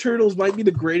Ninja Turtles might be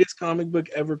the greatest comic book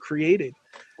ever created.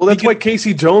 Well, that's why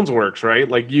Casey Jones works,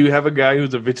 right? You have a guy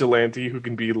who's a vigilante who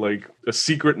can be a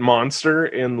secret monster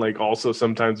and also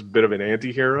sometimes a bit of an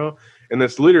anti-hero. And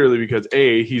that's literally because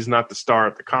A, he's not the star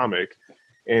of the comic,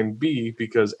 and B,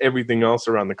 because everything else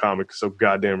around the comic is so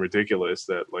goddamn ridiculous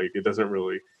that it doesn't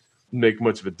really make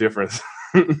much of a difference.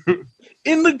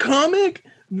 In the comic,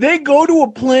 they go to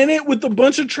a planet with a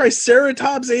bunch of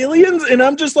Triceratops aliens, and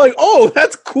I'm just like, oh,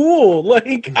 that's cool.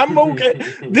 I'm okay.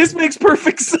 This makes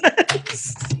perfect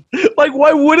sense.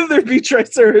 Why wouldn't there be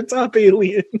Triceratops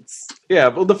aliens? Yeah,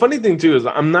 but the funny thing, too, is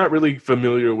I'm not really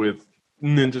familiar with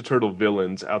Ninja Turtle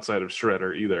villains outside of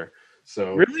Shredder either.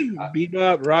 So really?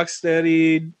 Bebop,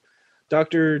 Rocksteady,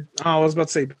 Dr. Oh, I was about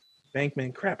to say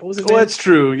Bankman. Crap, what was his name? That's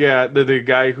true. Yeah, the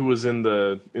guy who was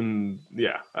never mind.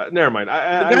 The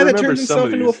guy that turned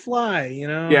himself into a fly,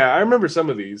 Yeah, I remember some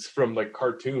of these from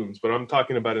cartoons, but I'm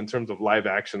talking about in terms of live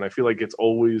action. I feel like it's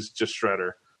always just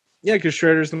Shredder. Yeah, because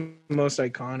Shredder's the most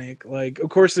iconic. Of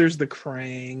course, there's the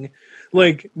Krang,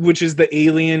 which is the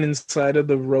alien inside of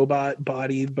the robot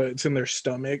body, but it's in their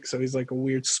stomach, so he's a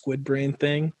weird squid brain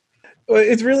thing.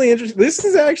 It's really interesting. This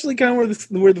is actually kind of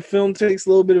where the film takes a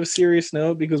little bit of a serious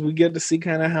note, because we get to see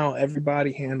kind of how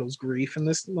everybody handles grief in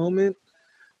this moment.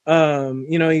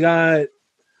 It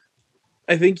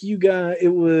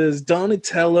was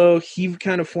Donatello. He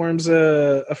kind of forms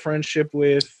a friendship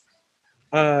with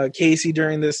Casey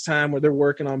during this time, where they're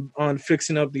working on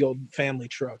fixing up the old family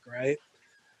truck, right?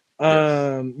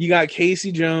 Yes. You got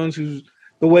Casey Jones, who's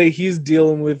the way he's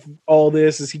dealing with all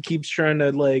this is he keeps trying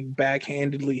to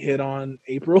backhandedly hit on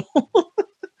April.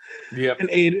 Yep.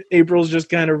 And April's just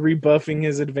kind of rebuffing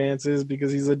his advances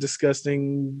because he's a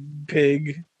disgusting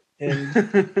pig. And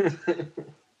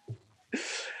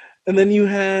and then you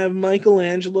have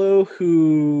Michelangelo,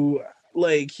 who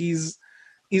he's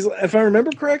if I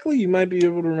remember correctly, you might be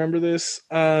able to remember this.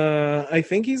 I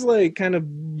think he's kind of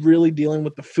really dealing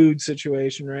with the food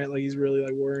situation, right? He's really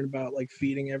worrying about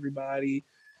feeding everybody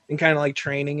and kind of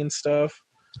training and stuff.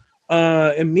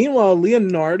 And meanwhile,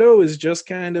 Leonardo is just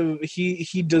kind of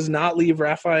he does not leave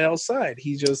Raphael's side.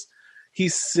 He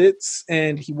sits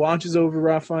and he watches over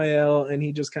Raphael, and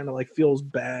he just kind of feels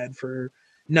bad for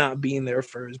not being there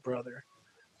for his brother.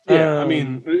 Yeah,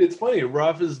 it's funny.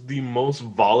 Raph is the most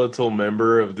volatile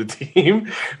member of the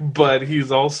team, but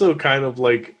he's also kind of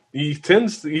he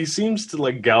seems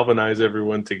to galvanize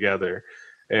everyone together,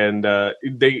 and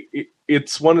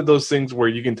it's one of those things where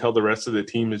you can tell the rest of the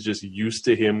team is just used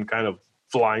to him kind of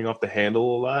flying off the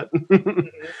handle a lot.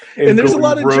 and there's a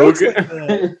lot of jokes like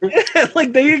that. Yeah,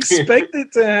 they expect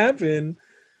it to happen.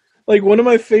 One of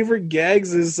my favorite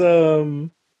gags is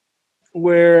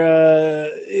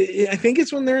where I think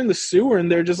it's when they're in the sewer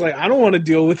and they're just I don't want to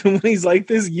deal with him when he's like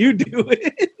this. You do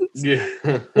it. Yeah.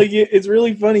 It's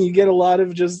really funny. You get a lot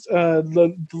of just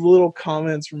the little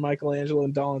comments from Michelangelo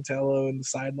and Donatello in the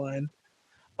sideline.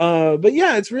 But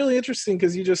yeah, it's really interesting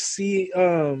because you just see,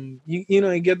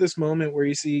 you get this moment where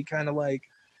you see kind of like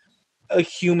a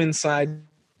human side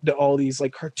to all these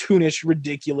like cartoonish,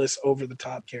 ridiculous, over the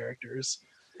top characters.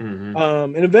 Mm-hmm.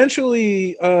 And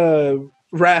eventually,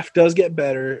 Raph does get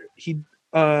better. He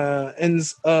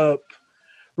ends up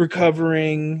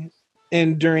recovering,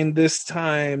 and during this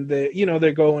time, they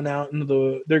go out in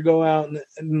the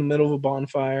middle of a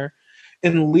bonfire,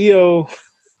 and Leo,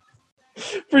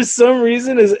 for some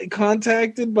reason, is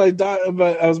contacted by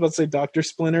I was about to say Dr.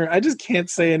 Splinter. I just can't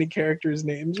say any characters'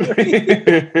 names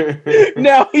right.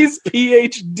 Now he's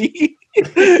PhD,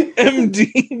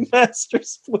 MD, Master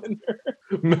Splinter.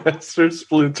 Master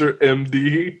Splinter,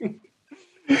 MD.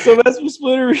 So Master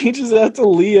Splinter reaches out to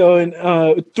Leo and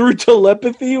through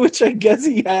telepathy, which I guess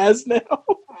he has now.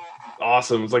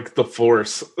 Awesome. It's like the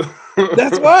Force.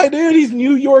 That's why, dude. He's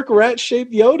New York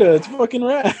rat-shaped Yoda. It's fucking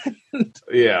rad.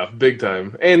 Yeah, big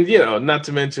time. And, not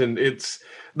to mention, it's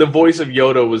the voice of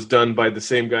Yoda was done by the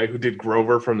same guy who did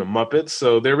Grover from the Muppets.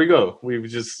 So there we go.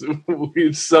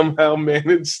 We've somehow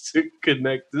managed to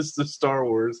connect this to Star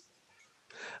Wars.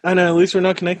 I know. At least we're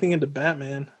not connecting into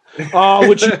Batman. Oh,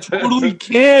 which you totally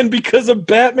can because of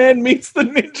Batman Meets the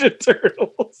Ninja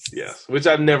Turtles. Yes, which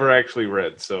I've never actually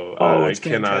read, so I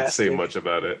cannot say much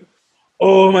about it.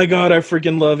 Oh my god, I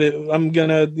freaking love it. I'm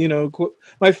gonna,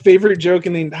 my favorite joke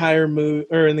in the entire movie,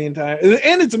 and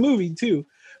it's a movie too.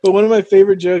 But one of my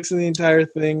favorite jokes in the entire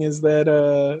thing is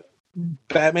that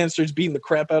Batman starts beating the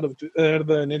crap out of the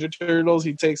Ninja Turtles.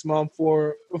 He takes them on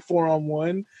four on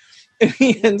one, and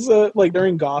he ends up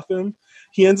during Gotham.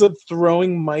 He ends up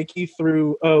throwing Mikey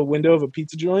through a window of a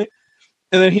pizza joint,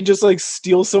 and then he just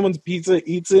steals someone's pizza,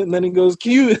 eats it, and then he goes,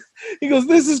 He goes,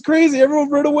 "This is crazy! Everyone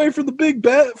run away from the big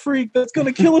bat freak that's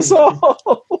gonna kill us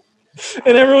all!"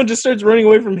 And everyone just starts running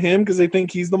away from him because they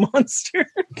think he's the monster.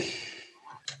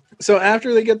 So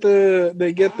after they get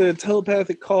the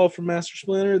telepathic call from Master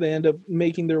Splinter, they end up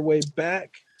making their way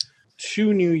back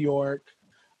to New York.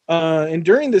 And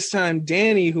during this time,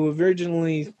 Danny, who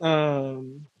originally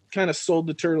kind of sold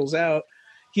the turtles out,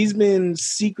 he's been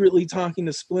secretly talking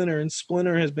to Splinter, and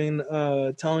Splinter has been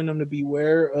telling him to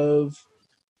beware of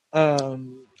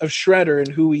Shredder and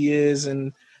who he is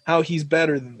and how he's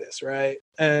better than this, right?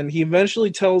 And he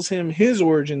eventually tells him his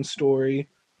origin story.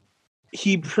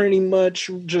 He pretty much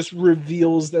just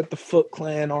reveals that the Foot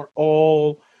Clan are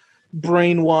all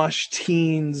brainwashed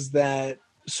teens that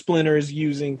Splinter is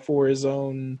using for his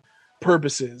own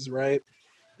purposes, right?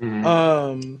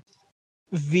 Mm-hmm.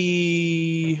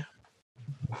 The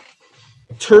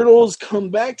Turtles come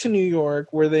back to New York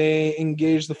where they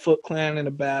engage the Foot Clan in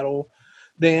a battle.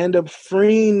 They end up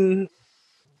freeing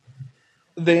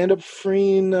why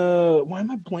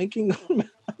am I blanking on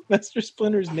Master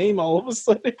Splinter's name all of a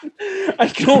sudden?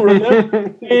 I don't remember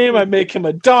his name. I make him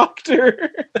a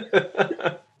doctor.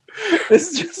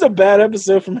 This is just a bad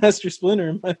episode for Master Splinter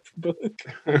in my book.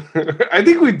 I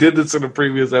think we did this in a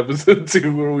previous episode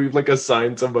too, where we've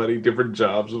assigned somebody different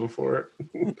jobs before.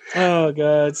 Oh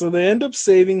god! So they end up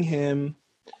saving him,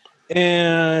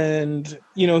 and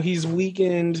he's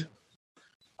weakened.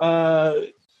 Shredder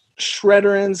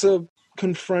ends up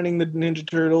confronting the Ninja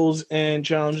Turtles and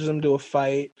challenges them to a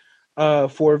fight,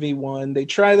 4v1. They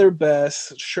try their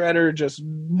best. Shredder just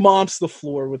mops the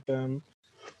floor with them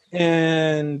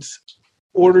and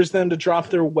orders them to drop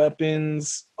their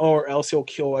weapons, or else he'll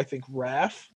kill, I think,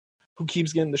 Raph, who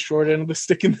keeps getting the short end of the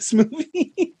stick in this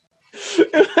movie.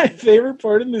 And my favorite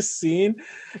part in this scene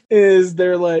is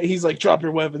he's like, "Drop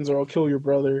your weapons or I'll kill your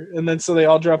brother." And then so they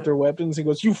all drop their weapons. He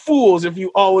goes, "You fools, if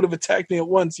you all would have attacked me at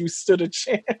once, you stood a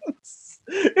chance."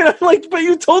 And I'm like, "But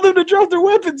you told them to drop their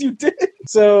weapons, you did."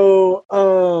 So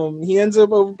he ends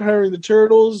up overpowering the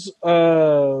turtles.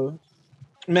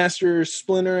 Master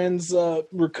Splinter ends up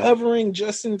recovering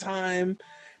just in time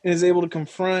and is able to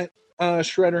confront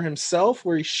Shredder himself,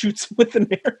 where he shoots him with an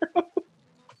arrow.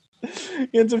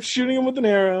 He ends up shooting him with an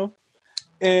arrow,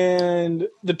 and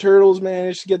the turtles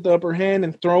manage to get the upper hand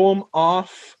and throw him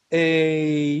off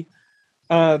the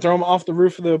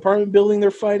roof of the apartment building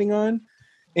they're fighting on,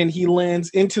 and he lands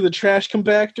into the trash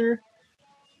compactor.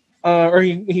 Or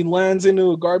he lands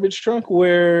into a garbage truck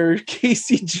where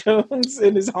Casey Jones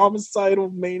in his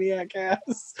homicidal maniac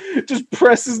ass just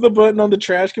presses the button on the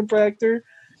trash compactor,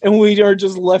 and we are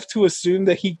just left to assume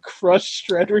that he crushed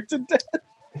Shredder to death.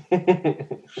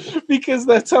 Because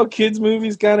that's how kids'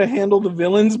 movies kind of handle the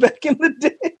villains back in the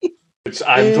day. Which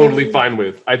I'm totally fine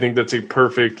with. I think that's a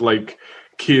perfect,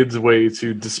 kids' way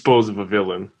to dispose of a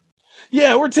villain.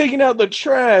 Yeah, we're taking out the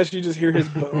trash. You just hear his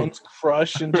bones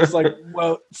crush and just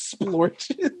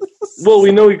splorches. Well,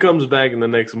 we know he comes back in the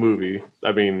next movie.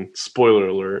 I mean, spoiler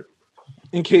alert.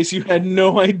 In case you had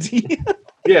no idea.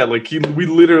 Yeah, like we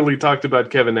literally talked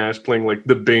about Kevin Nash playing like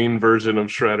the Bane version of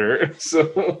Shredder.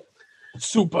 So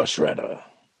Super Shredder.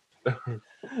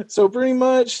 So pretty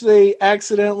much they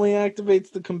accidentally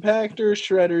activates the compactor.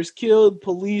 Shredder's killed.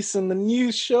 Police and the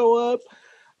news show up.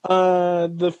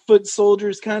 The foot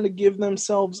soldiers kind of give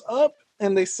themselves up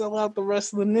and they sell out the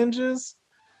rest of the ninjas.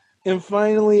 And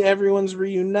finally, everyone's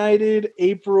reunited.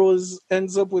 April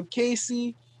ends up with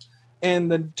Casey,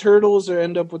 and the turtles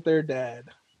end up with their dad.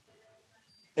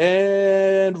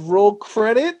 And roll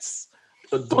credits.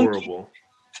 adorable.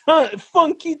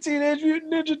 Funky Teenage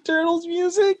Mutant Ninja Turtles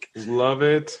music. Love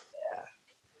it.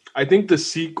 I think the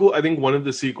sequel. I think one of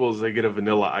the sequels they get a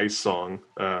Vanilla Ice song.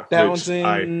 That one's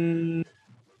in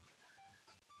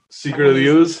Secret of the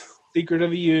Ooze. Secret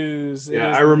of the Ooze.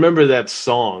 Yeah, I remember that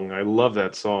song. I love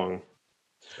that song.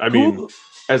 I mean,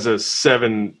 as a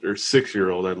 7 or 6 year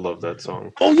old, I love that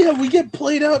song. Oh yeah, we get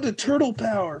played out to Turtle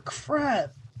Power.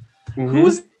 Crap. Mm-hmm.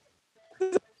 Who's?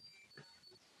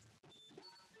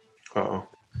 Uh-oh.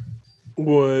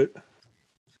 What?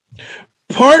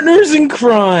 Partners in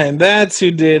Crime. That's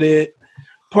who did it.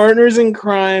 Partners in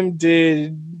Crime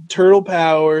did Turtle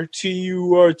Power.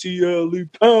 TURTLE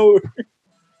Power.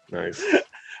 Nice.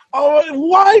 Oh,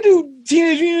 why do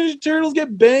Teenage Mutant Ninja Turtles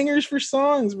get bangers for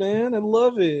songs, man? I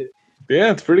love it.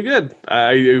 Yeah, it's pretty good.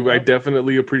 I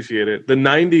definitely appreciate it. The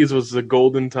 90s was the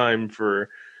golden time for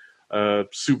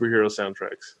superhero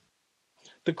soundtracks.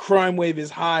 The crime wave is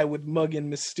high with Muggin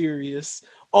Mysterious.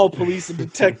 All police and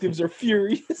detectives are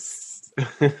furious.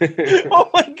 Oh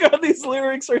my god, these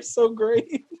lyrics are so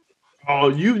great. Oh,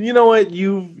 you know what?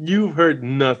 You've heard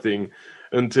nothing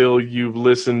until you've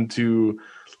listened to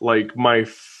like my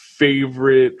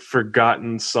favorite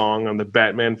forgotten song on the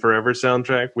Batman Forever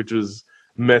soundtrack, which was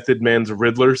Method Man's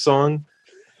Riddler song.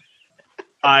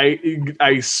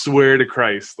 I swear to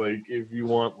Christ, like if you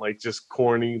want like just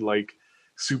corny like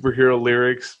superhero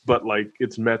lyrics, but like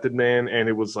it's Method Man and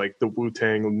it was like the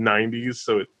Wu-Tang 90s,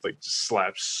 so it like just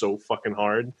slaps so fucking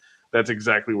hard. That's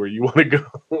exactly where you want to go.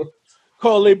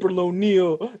 Call April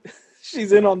O'Neil.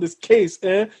 She's in on this case,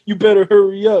 eh? You better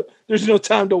hurry up. There's no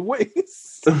time to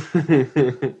waste. This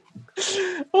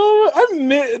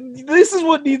is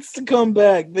what needs to come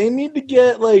back. They need to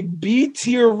get like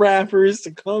B-tier rappers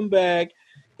to come back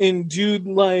and do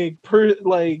like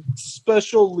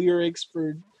special lyrics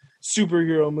for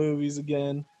superhero movies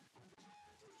again.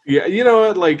 Yeah, you know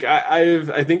what? Like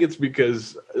I think it's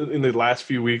because in the last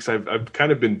few weeks I've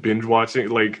kind of been binge watching,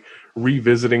 like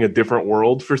revisiting A Different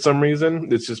World for some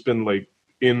reason. It's just been like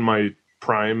in my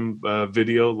Prime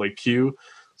video like queue.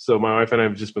 So my wife and I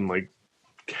have just been like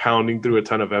counting through a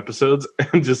ton of episodes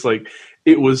and just like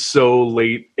it was so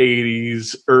late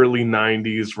 80s, early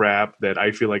 90s rap that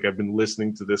I feel like I've been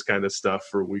listening to this kind of stuff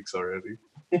for weeks already.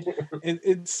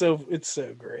 It's so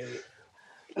great.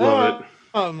 Love it.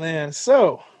 Oh man.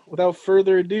 So without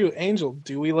further ado, Angel,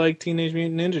 do we like Teenage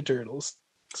Mutant Ninja Turtles?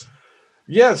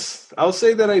 Yes, I'll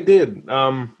say that I did.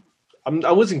 I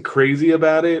wasn't crazy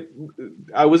about it.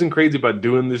 I wasn't crazy about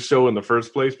doing this show in the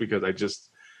first place because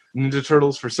Ninja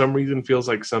Turtles for some reason feels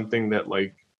like something that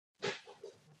like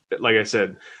I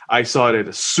said, I saw it at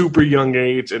a super young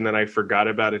age and then I forgot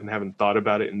about it and haven't thought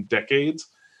about it in decades.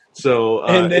 So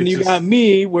and then you got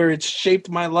me where it's shaped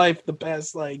my life the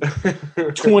past like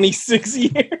 26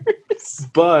 years.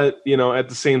 But, you know, at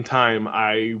the same time,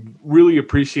 I really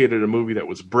appreciated a movie that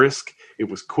was brisk. It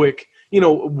was quick. You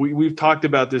know, we've talked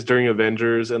about this during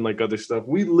Avengers and like other stuff.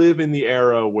 We live in the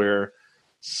era where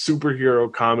superhero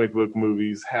comic book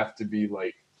movies have to be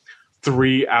like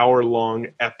 3-hour-long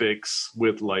epics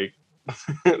with like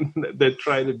that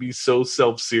try to be so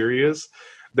self-serious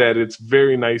that it's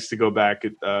very nice to go back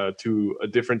to a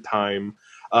different time.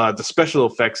 The special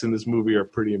effects in this movie are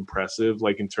pretty impressive,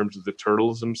 like in terms of the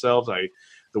turtles themselves.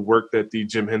 The work that the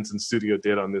Jim Henson studio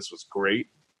did on this was great.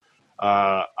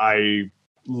 I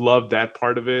loved that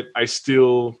part of it.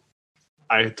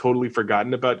 I had totally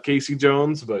forgotten about Casey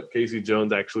Jones, but Casey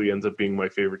Jones actually ends up being my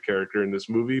favorite character in this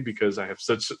movie because I have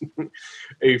such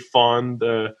a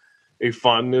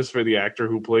fondness for the actor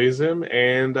who plays him,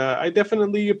 and I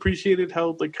definitely appreciated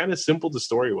how like kind of simple the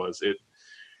story was.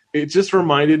 It just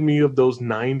reminded me of those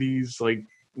 90s like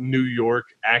New York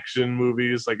action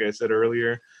movies, like I said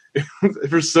earlier.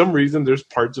 For some reason, there's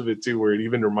parts of it too where it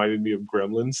even reminded me of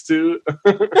Gremlins too.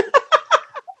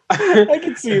 I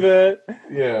can see that.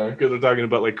 Yeah, because they're talking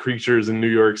about like creatures in New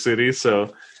York City,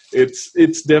 so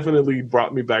it's definitely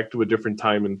brought me back to a different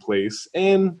time and place.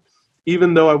 And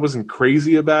even though I wasn't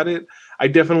crazy about it, I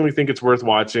definitely think it's worth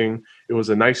watching. It was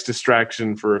a nice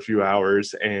distraction for a few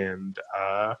hours, and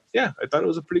yeah, I thought it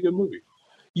was a pretty good movie.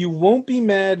 you won't be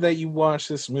mad that you watched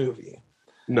this movie.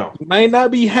 No. You might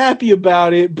not be happy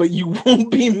about it, but you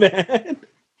won't be mad.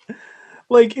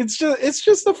 Like it's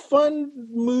just a fun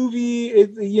movie.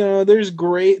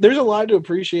 There's a lot to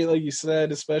appreciate, like you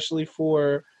said, especially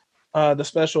for the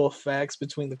special effects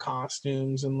between the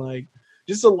costumes and like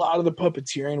just a lot of the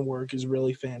puppeteering work is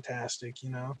really fantastic,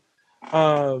 and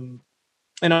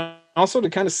also to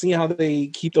kind of see how they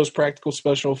keep those practical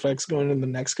special effects going in the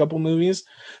next couple movies.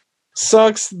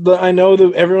 Sucks. I know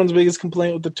that everyone's biggest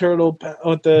complaint with the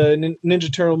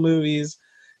Ninja Turtle movies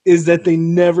is that they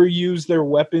never use their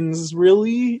weapons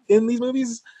really in these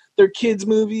movies. They're kids'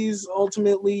 movies.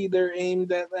 Ultimately, they're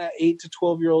aimed at that 8 to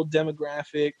 12-year-old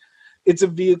demographic. It's a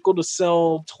vehicle to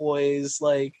sell toys.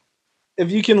 Like,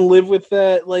 if you can live with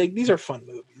that, like, these are fun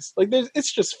movies. Like,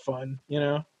 it's just fun,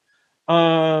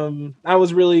 I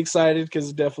was really excited because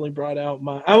it definitely brought out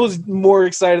I was more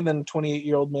excited than a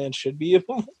 28-year-old man should be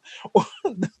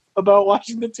about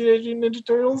watching the Teenage Mutant Ninja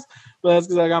Turtles, but that's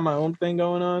because I got my own thing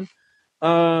going on.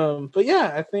 But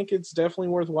yeah, I think it's definitely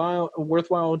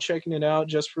worthwhile checking it out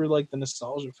just for like the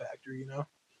nostalgia factor,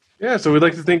 Yeah, so we'd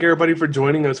like to thank everybody for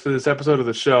joining us for this episode of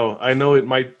the show. I know it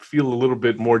might feel a little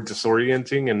bit more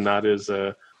disorienting and not as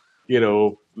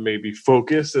maybe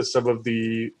focused as some of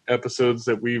the episodes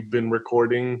that we've been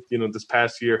recording, this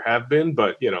past year have been,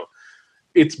 but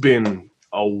it's been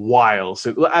a while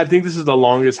since. I think this is the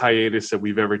longest hiatus that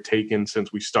we've ever taken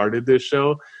since we started this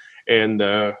show, and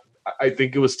I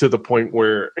think it was to the point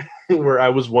where I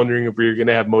was wondering if we were going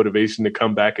to have motivation to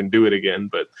come back and do it again.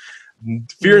 But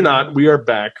fear not, we are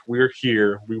back. We're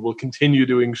here. We will continue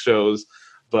doing shows.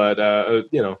 But,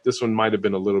 this one might have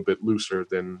been a little bit looser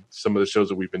than some of the shows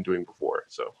that we've been doing before.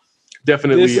 So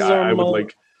definitely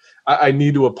I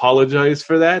need to apologize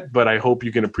for that, but I hope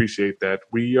you can appreciate that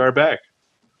we are back.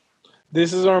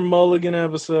 This is our mulligan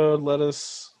episode. Let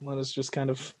us just kind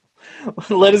of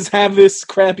let us have this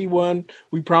crappy one.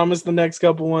 We promise the next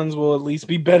couple ones will at least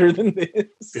be better than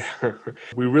this. Yeah.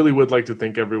 We really would like to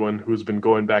thank everyone who's been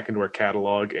going back into our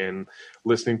catalog and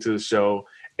listening to the show,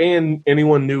 and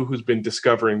anyone new who's been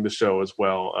discovering the show as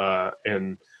well,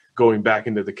 and going back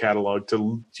into the catalog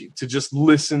to just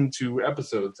listen to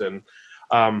episodes. And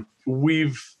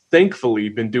we've thankfully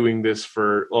been doing this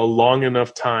for a long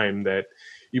enough time that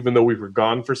even though we were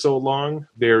gone for so long,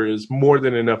 there is more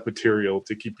than enough material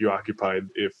to keep you occupied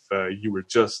if you were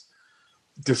just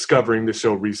discovering the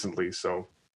show recently. So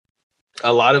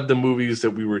a lot of the movies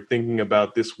that we were thinking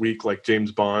about this week, like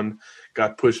James Bond,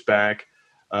 got pushed back.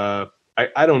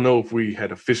 I don't know if we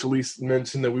had officially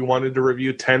mentioned that we wanted to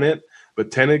review Tenet,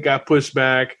 but Tenet got pushed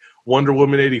back. Wonder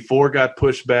Woman 84 got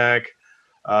pushed back.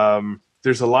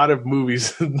 There's a lot of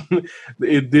movies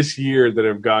this year that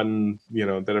have gotten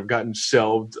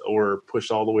shelved or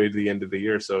pushed all the way to the end of the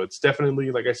year. So it's definitely,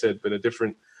 like I said, been a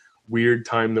different weird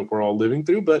time that we're all living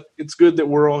through, but it's good that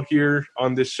we're all here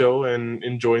on this show and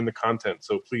enjoying the content.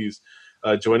 So please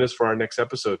join us for our next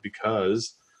episode,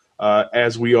 because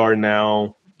as we are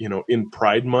now, in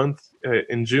Pride Month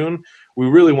in June, we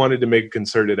really wanted to make a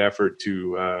concerted effort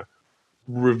to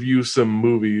review some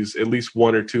movies, at least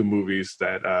one or two movies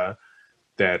that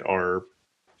are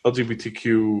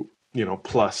LGBTQ,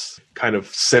 plus kind of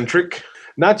centric,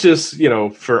 not just,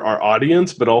 for our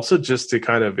audience, but also just to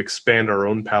kind of expand our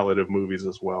own palette of movies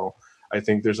as well. I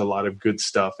think there's a lot of good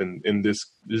stuff in this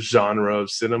genre of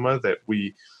cinema that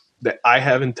I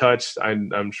haven't touched.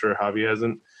 I'm sure Javi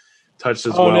hasn't touched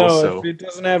as well. No, so if it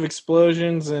doesn't have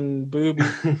explosions and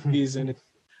boobies in it,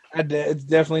 it's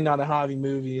definitely not a Javi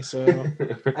movie. So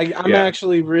I'm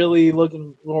actually really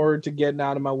looking forward to getting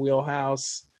out of my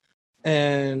wheelhouse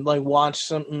and like watch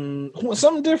something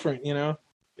different,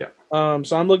 Yeah.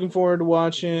 So I'm looking forward to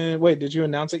watching. Wait, did you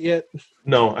announce it yet?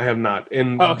 No, I have not.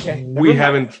 And okay, we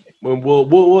haven't.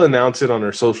 We'll announce it on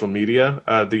our social media,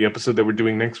 the episode that we're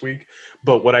doing next week.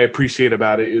 But what I appreciate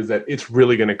about it is that it's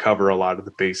really going to cover a lot of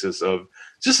the basis of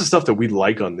just the stuff that we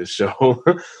like on this show.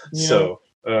 Yeah. So,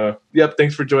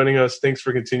 thanks for joining us. Thanks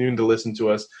for continuing to listen to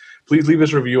us. Please leave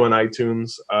us a review on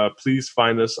iTunes. Please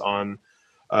find us on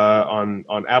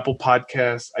Apple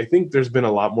Podcasts. I think there's been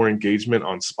a lot more engagement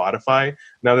on Spotify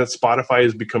now that Spotify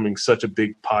is becoming such a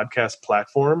big podcast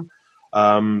platform.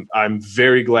 I'm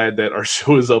very glad that our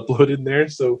show is uploaded there.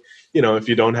 So, if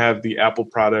you don't have the Apple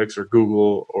products or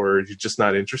Google, or you're just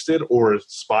not interested, or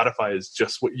Spotify is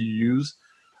just what you use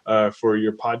for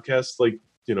your podcast,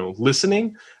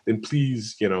 listening, then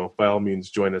please, by all means,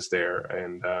 join us there.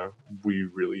 And we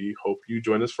really hope you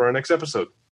join us for our next episode.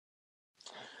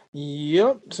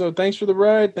 Yep. So thanks for the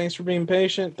ride. Thanks for being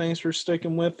patient. Thanks for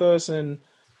sticking with us. And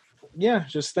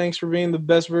just thanks for being the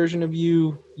best version of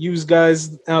you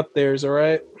guys out there. All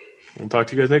right. We'll talk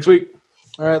to you guys next week.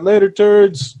 All right, later,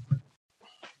 turds.